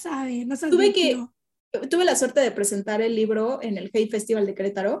 justo ella sabe, nos tuve que, advirtió. tuve la suerte de presentar el libro en el Hey Festival de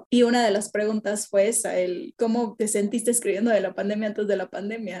Querétaro y una de las preguntas fue esa, ¿cómo te sentiste escribiendo de la pandemia antes de la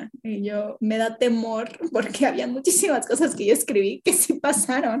pandemia? Y yo, me da temor porque había muchísimas cosas que yo escribí que sí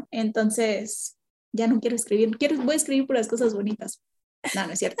pasaron. Entonces, ya no quiero escribir, voy a escribir puras cosas bonitas. No,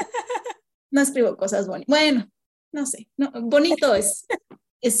 no es cierto. No escribo cosas bonitas. Bueno, no sé, no, bonito es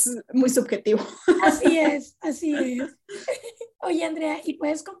muy subjetivo. Así es, así es. Oye, Andrea, ¿y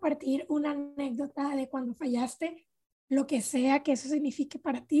puedes compartir una anécdota de cuando fallaste? Lo que sea que eso signifique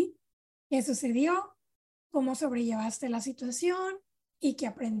para ti, qué sucedió, cómo sobrellevaste la situación y qué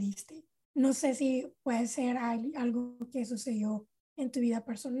aprendiste. No sé si puede ser algo que sucedió en tu vida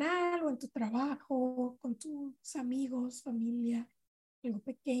personal o en tu trabajo, con tus amigos, familia, algo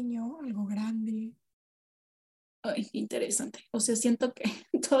pequeño, algo grande. Ay, interesante. O sea, siento que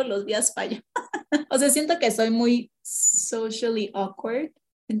todos los días fallo. O sea, siento que soy muy socially awkward.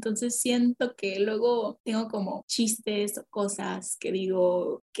 Entonces siento que luego tengo como chistes o cosas que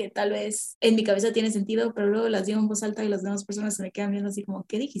digo que tal vez en mi cabeza tiene sentido, pero luego las digo en voz alta y las demás personas se me quedan viendo así como,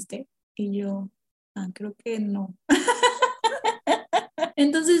 ¿qué dijiste? Y yo, creo que no.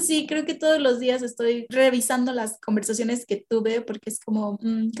 Entonces sí, creo que todos los días estoy revisando las conversaciones que tuve porque es como,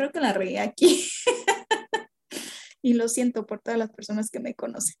 creo que la regué aquí y lo siento por todas las personas que me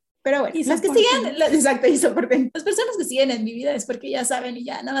conocen. Pero bueno, Y las que siguen, soporten. exacto, y soporten. Las personas que siguen en mi vida es porque ya saben y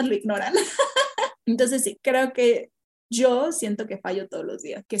ya nada más lo ignoran. Entonces sí, creo que yo siento que fallo todos los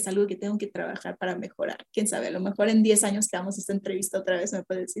días, que es algo que tengo que trabajar para mejorar. Quién sabe, a lo mejor en 10 años que hagamos esta entrevista otra vez me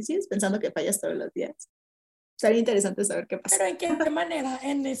puedes decir, ¿sigues pensando que fallas todos los días? Sería interesante saber qué pasa. Pero ¿en qué manera?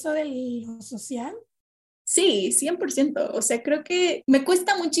 ¿En eso de lo social? Sí, 100%. O sea, creo que me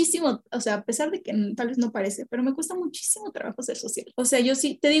cuesta muchísimo, o sea, a pesar de que tal vez no parece, pero me cuesta muchísimo trabajo ser social. O sea, yo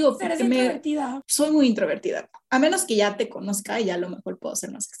sí te digo, ¿Eres porque introvertida? soy muy introvertida. A menos que ya te conozca, ya a lo mejor puedo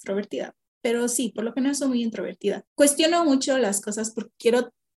ser más extrovertida. Pero sí, por lo general soy muy introvertida. Cuestiono mucho las cosas porque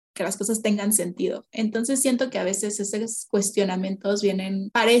quiero que las cosas tengan sentido. Entonces siento que a veces esos cuestionamientos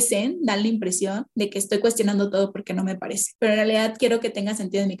dan la impresión de que estoy cuestionando todo porque no me parece. Pero en realidad quiero que tenga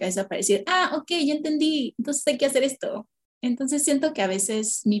sentido en mi cabeza para decir, ok, ya entendí, entonces hay que hacer esto. Entonces siento que a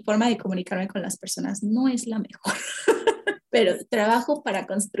veces mi forma de comunicarme con las personas no es la mejor, pero trabajo para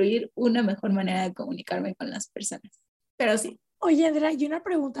construir una mejor manera de comunicarme con las personas. Pero sí, Oye, Andrea, y una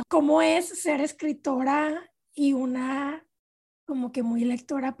pregunta. ¿Cómo es ser escritora y una como que muy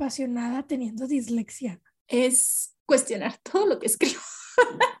lectora apasionada teniendo dislexia? es cuestionar todo lo que escribo.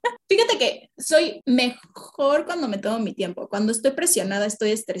 Fíjate que soy mejor cuando me tomo mi tiempo. Cuando estoy presionada,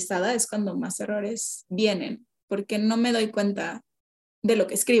 estoy estresada, es cuando más errores vienen, porque no me doy cuenta de lo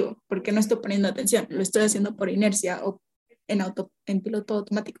que escribo, porque no estoy poniendo atención, lo estoy haciendo por inercia o en piloto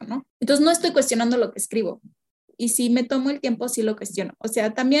automático, ¿no? Entonces no estoy cuestionando lo que escribo. Y si me tomo el tiempo, sí lo cuestiono. O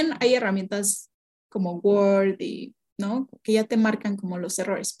sea, también hay herramientas como Word y, ¿no? Que ya te marcan como los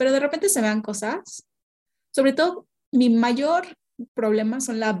errores, pero de repente se vean cosas. Sobre todo, mi mayor problema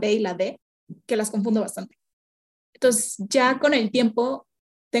son la B y la D, que las confundo bastante. Entonces, ya con el tiempo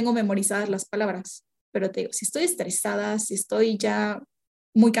tengo memorizadas las palabras, pero te digo, si estoy estresada, si estoy ya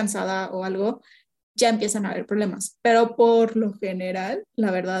muy cansada o algo, ya empiezan a haber problemas. Pero por lo general,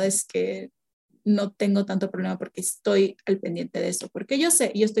 la verdad es que no tengo tanto problema porque estoy al pendiente de eso, porque yo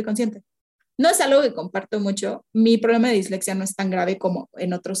sé, yo estoy consciente. No es algo que comparto mucho. Mi problema de dislexia no es tan grave como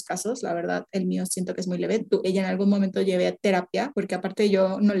en otros casos. La verdad, el mío siento que es muy leve. Ella en algún momento llevé a terapia porque aparte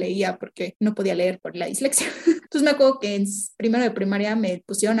yo no leía porque no podía leer por la dislexia. Entonces me acuerdo que en primero de primaria me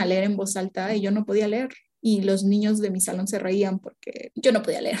pusieron a leer en voz alta y yo no podía leer. Y los niños de mi salón se reían porque yo no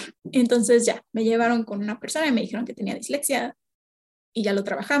podía leer. Entonces ya, me llevaron con una persona y me dijeron que tenía dislexia y ya lo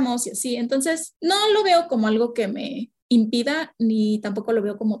trabajamos y así. Entonces, no lo veo como algo que me impida, ni tampoco lo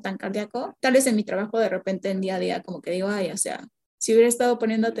veo como tan cardíaco. Tal vez en mi trabajo de repente en día a día como que digo, ay, o sea, si hubiera estado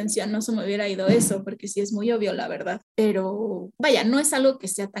poniendo atención no se me hubiera ido eso, porque sí es muy obvio, la verdad. Pero vaya, no es algo que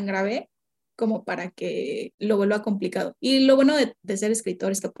sea tan grave, como para que lo vuelva complicado. Y lo bueno de ser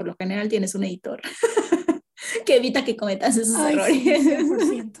escritor es que por lo general tienes un editor que evita que cometas esos Ay, errores. sí,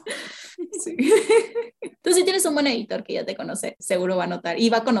 100%. Sí. Entonces, si tienes un buen editor que ya te conoce, seguro va a notar y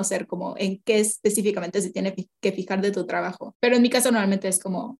va a conocer como en qué específicamente se tiene que fijar de tu trabajo. Pero en mi caso normalmente es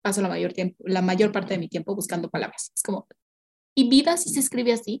como paso la mayor parte de mi tiempo buscando palabras. Es como, ¿y vida si se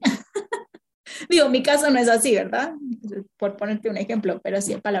escribe así? Digo, mi caso no es así, ¿verdad? Por ponerte un ejemplo, pero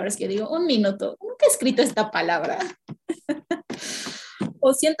sí hay palabras que yo digo, un minuto, nunca he escrito esta palabra.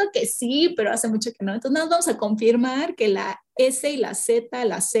 O siento que sí, pero hace mucho que no. Entonces, nada, vamos a confirmar que la S y la Z,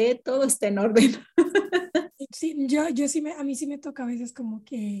 la C, todo está en orden. Sí, yo sí a mí sí me toca a veces como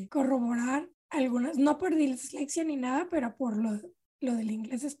que corroborar algunas, no por dislexia ni nada, pero por lo del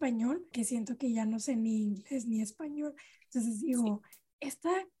inglés-español, que siento que ya no sé ni inglés ni español. Entonces Sí. digo, ¿esta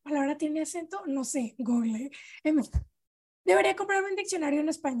palabra tiene acento? No sé, Google. Em, Debería comprarme un diccionario en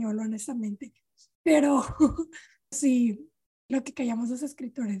español, honestamente. Pero sí, lo que callamos los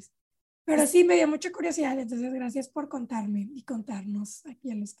escritores. Pero sí, me dio mucha curiosidad, entonces gracias por contarme y contarnos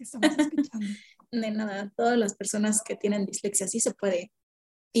aquí a los que estamos escuchando. De nada, todas las personas que tienen dislexia sí se puede.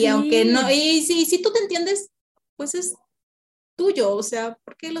 Y aunque no, Sí, y si tú te entiendes, pues es tuyo, o sea,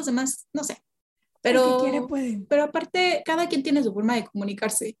 porque los demás, no sé. el que quiere Pero, puede. pero aparte, cada quien tiene su forma de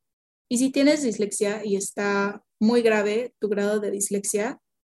comunicarse. Y si tienes dislexia y está muy grave tu grado de dislexia,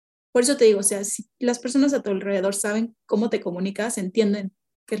 por eso te digo, o sea, si las personas a tu alrededor saben cómo te comunicas, entienden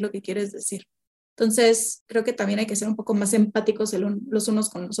qué es lo que quieres decir. Entonces, creo que también hay que ser un poco más empáticos los unos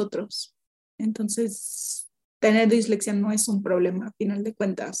con los otros. Entonces, tener dislexia no es un problema, a final de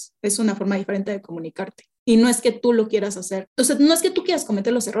cuentas, es una forma diferente de comunicarte. Y no es que tú lo quieras hacer. O sea, no es que tú quieras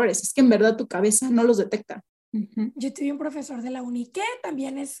cometer los errores, es que en verdad tu cabeza no los detecta. Uh-huh. Yo tuve un profesor de la uni que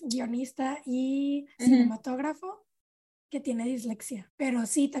también es guionista y Uh-huh. cinematógrafo que tiene dislexia, pero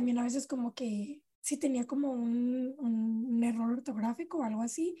sí, también a veces como que sí tenía como un error ortográfico o algo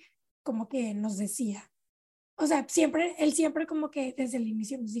así, como que nos decía. O sea, él siempre como que desde el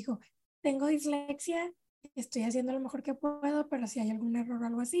inicio nos dijo, tengo dislexia, estoy haciendo lo mejor que puedo, pero si hay algún error o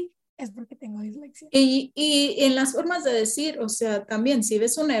algo así, es porque tengo dislexia. Y en las formas de decir, o sea, también si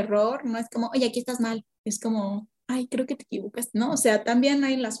ves un error, no es como, oye, aquí estás mal, es como, ay, creo que te equivocas, ¿no? O sea, también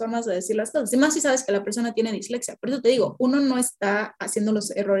hay las formas de decir las cosas. Y más si sabes que la persona tiene dislexia. Por eso te digo, uno no está haciendo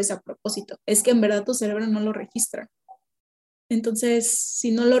los errores a propósito, es que en verdad tu cerebro no lo registra. Entonces,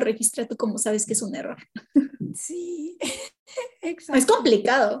 si no lo registra, ¿tú cómo sabes que es un error? Sí, Es exacto.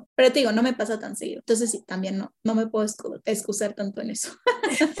 complicado, pero te digo, no me pasa tan seguido. Entonces, sí, también no me puedo excusar tanto en eso.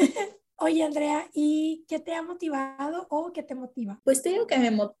 Oye, Andrea, ¿y qué te ha motivado o qué te motiva? Pues te digo que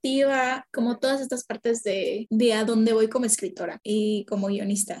me motiva como todas estas partes de a dónde voy como escritora y como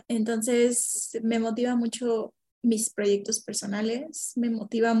guionista. Entonces me motiva mucho mis proyectos personales, me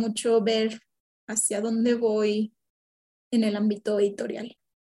motiva mucho ver hacia dónde voy en el ámbito editorial.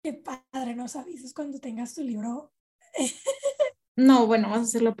 Qué padre, nos avises cuando tengas tu libro. No, bueno, vas a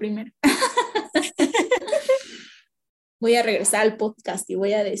hacer lo primero. Voy a regresar al podcast y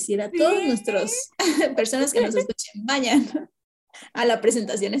voy a decir a todos Sí, nuestros personas que nos escuchen, vayan a la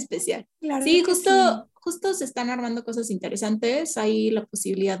presentación especial. claro Sí, que sí. justo se están armando cosas interesantes. Hay la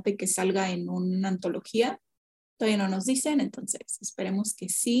posibilidad de que salga en una antología. Todavía no nos dicen, entonces esperemos que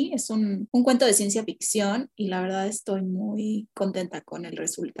sí. Es un cuento de ciencia ficción y la verdad estoy muy contenta con el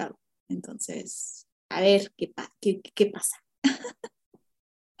resultado. Entonces, a ver qué pasa.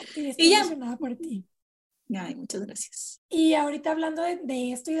 Sí, Y estoy ya. emocionada por ti. Ay, muchas gracias. Y ahorita hablando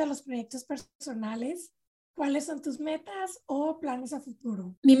de esto y de los proyectos personales, ¿cuáles son tus metas o planes a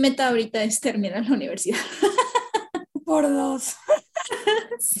futuro? Mi meta ahorita es terminar la universidad, Por dos.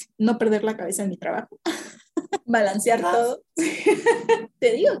 no perder la cabeza en mi trabajo, balancear Dos. todo.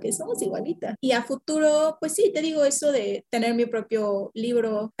 Te digo que somos igualitas. Y a futuro, pues sí, te digo eso de tener mi propio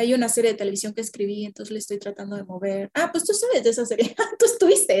libro. Hay una serie de televisión que escribí, entonces le estoy tratando de mover. Ah, pues tú sabes de esa serie. Tú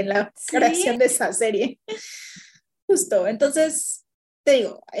estuviste en la Sí, creación de esa serie. Justo. Entonces, te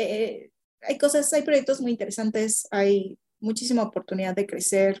digo, hay proyectos muy interesantes, hay muchísima oportunidad de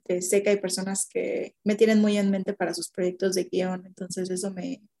crecer, que sé que hay personas que me tienen muy en mente para sus proyectos de guión, entonces eso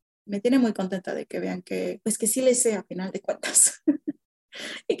me tiene muy contenta de que vean que, pues que sí les sé a final de cuentas.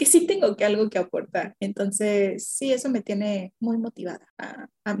 Y que sí tengo que algo que aportar. Entonces, sí, eso me tiene muy motivada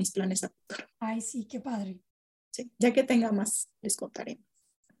a mis planes a futuro. ay, sí, qué padre. Sí, ya que tenga más, les contaré.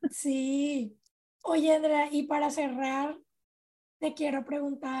 Sí. Oye, Andrea, y para cerrar, te quiero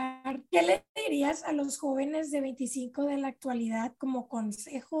preguntar, ¿qué le dirías a los jóvenes de 25 de la actualidad como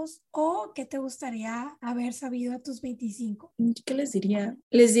consejos o qué te gustaría haber sabido a tus 25? ¿Qué les diría?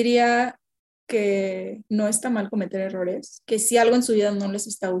 Les diría que no está mal cometer errores, que si algo en su vida no les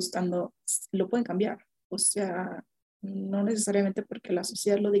está gustando, lo pueden cambiar. O sea, no necesariamente porque la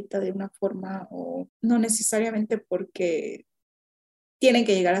sociedad lo dicta de una forma o no necesariamente porque tienen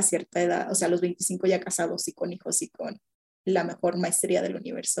que llegar a cierta edad, o sea, a los 25 ya casados y con hijos y con la mejor maestría del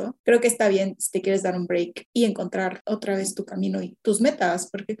universo. Creo que está bien si te quieres dar un break y encontrar otra vez tu camino y tus metas,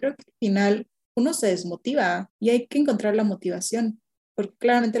 porque creo que al final uno se desmotiva y hay que encontrar la motivación, porque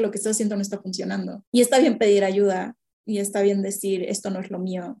claramente lo que estás haciendo no está funcionando. Y está bien pedir ayuda y está bien decir, esto no es lo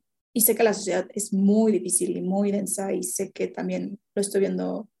mío. Y sé que la sociedad es muy difícil y muy densa y sé que también lo estoy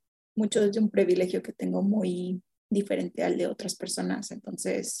viendo mucho desde un privilegio que tengo muy diferente al de otras personas.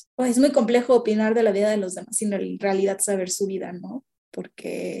 Entonces, pues, es muy complejo opinar de la vida de los demás sin en realidad saber su vida, ¿no?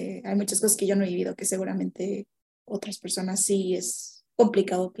 Porque hay muchas cosas que yo no he vivido que seguramente otras personas sí es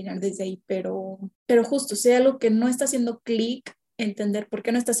complicado opinar desde ahí, pero justo, sea algo que no está haciendo clic, entender por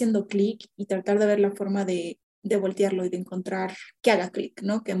qué no está haciendo clic y tratar de ver la forma de voltearlo y de encontrar que haga clic,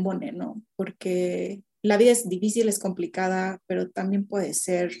 ¿no? Que embone, ¿no? Porque la vida es difícil, es complicada, pero también puede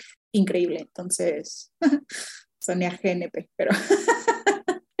ser increíble. Entonces, soné a GNP, pero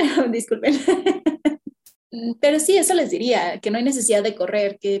disculpen. Pero sí, eso les diría, que no hay necesidad de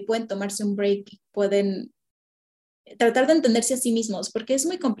correr, que pueden tomarse un break, pueden tratar de entenderse a sí mismos, porque es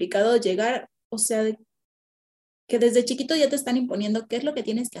muy complicado llegar, o sea, que desde chiquito ya te están imponiendo qué es lo que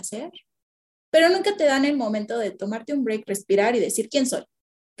tienes que hacer, pero nunca te dan el momento de tomarte un break, respirar y decir quién soy,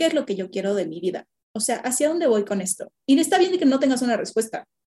 qué es lo que yo quiero de mi vida, o sea, hacia dónde voy con esto. Y está bien que no tengas una respuesta,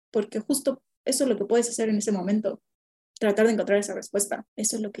 porque justo eso es lo que puedes hacer en ese momento, tratar de encontrar esa respuesta.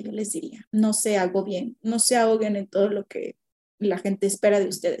 Eso es lo que yo les diría. No se ahoguen, no se ahoguen en todo lo que la gente espera de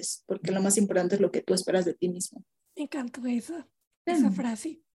ustedes, porque lo más importante es lo que tú esperas de ti mismo. Me encantó esa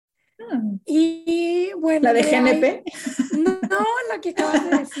frase. Ah. Y bueno, La de Andrea, GNP. no, lo que acabas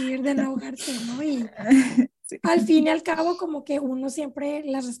de decir de no ahogarse, ¿no? Y Sí. al fin y al cabo, como que uno siempre,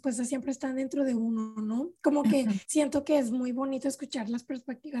 las respuestas siempre están dentro de uno, ¿no? Como que siento que es muy bonito escuchar las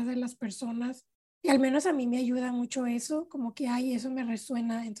perspectivas de las personas y al menos a mí me ayuda mucho eso, como que, ay, eso me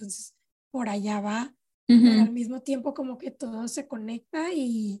resuena, entonces por allá va, pero al mismo tiempo como que todo se conecta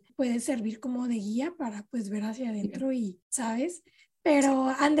y puede servir como de guía para pues ver hacia adentro y, ¿sabes? Pero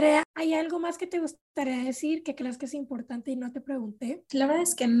Andrea, ¿hay algo más que te gustaría decir que creas que es importante y no te pregunté? La verdad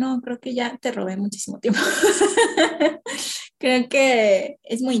es que no, creo que ya te robé muchísimo tiempo. Creo que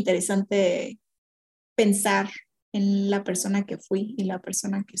es muy interesante pensar en la persona que fui y la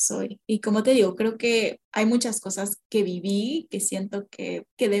persona que soy. Y como te digo, creo que hay muchas cosas que viví que siento que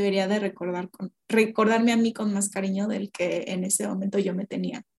debería de recordarme a mí con más cariño del que en ese momento yo me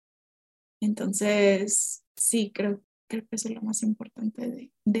tenía. Entonces, sí, creo que eso es lo más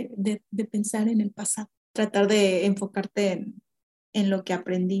importante de pensar en el pasado. Tratar de enfocarte en lo que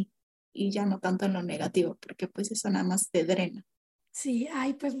aprendí y ya no tanto en lo negativo, porque pues eso nada más te drena. Sí,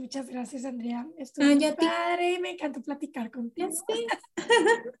 ay, pues muchas gracias, Andrea. Estuvo Ah, muy ya a ti. padre, me encantó platicar Ya contigo.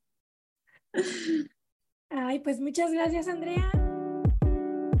 sé. Ay, pues muchas gracias, Andrea.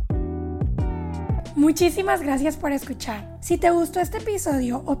 Muchísimas gracias por escuchar. Si te gustó este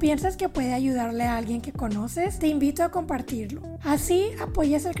episodio o piensas que puede ayudarle a alguien que conoces, te invito a compartirlo. Así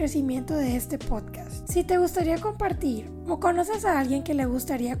apoyas el crecimiento de este podcast. Si te gustaría compartir o conoces a alguien que le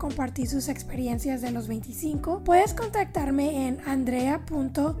gustaría compartir sus experiencias de los 25, puedes contactarme en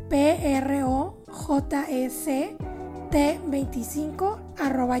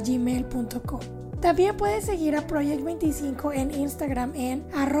andrea.project25@gmail.com. También puedes seguir a Project 25 en Instagram en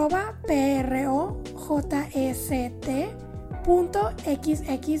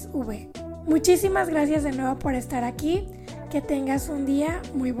 @project.xxt.xxv. Muchísimas gracias de nuevo por estar aquí. Que tengas un día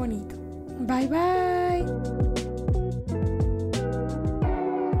muy bonito. Bye bye.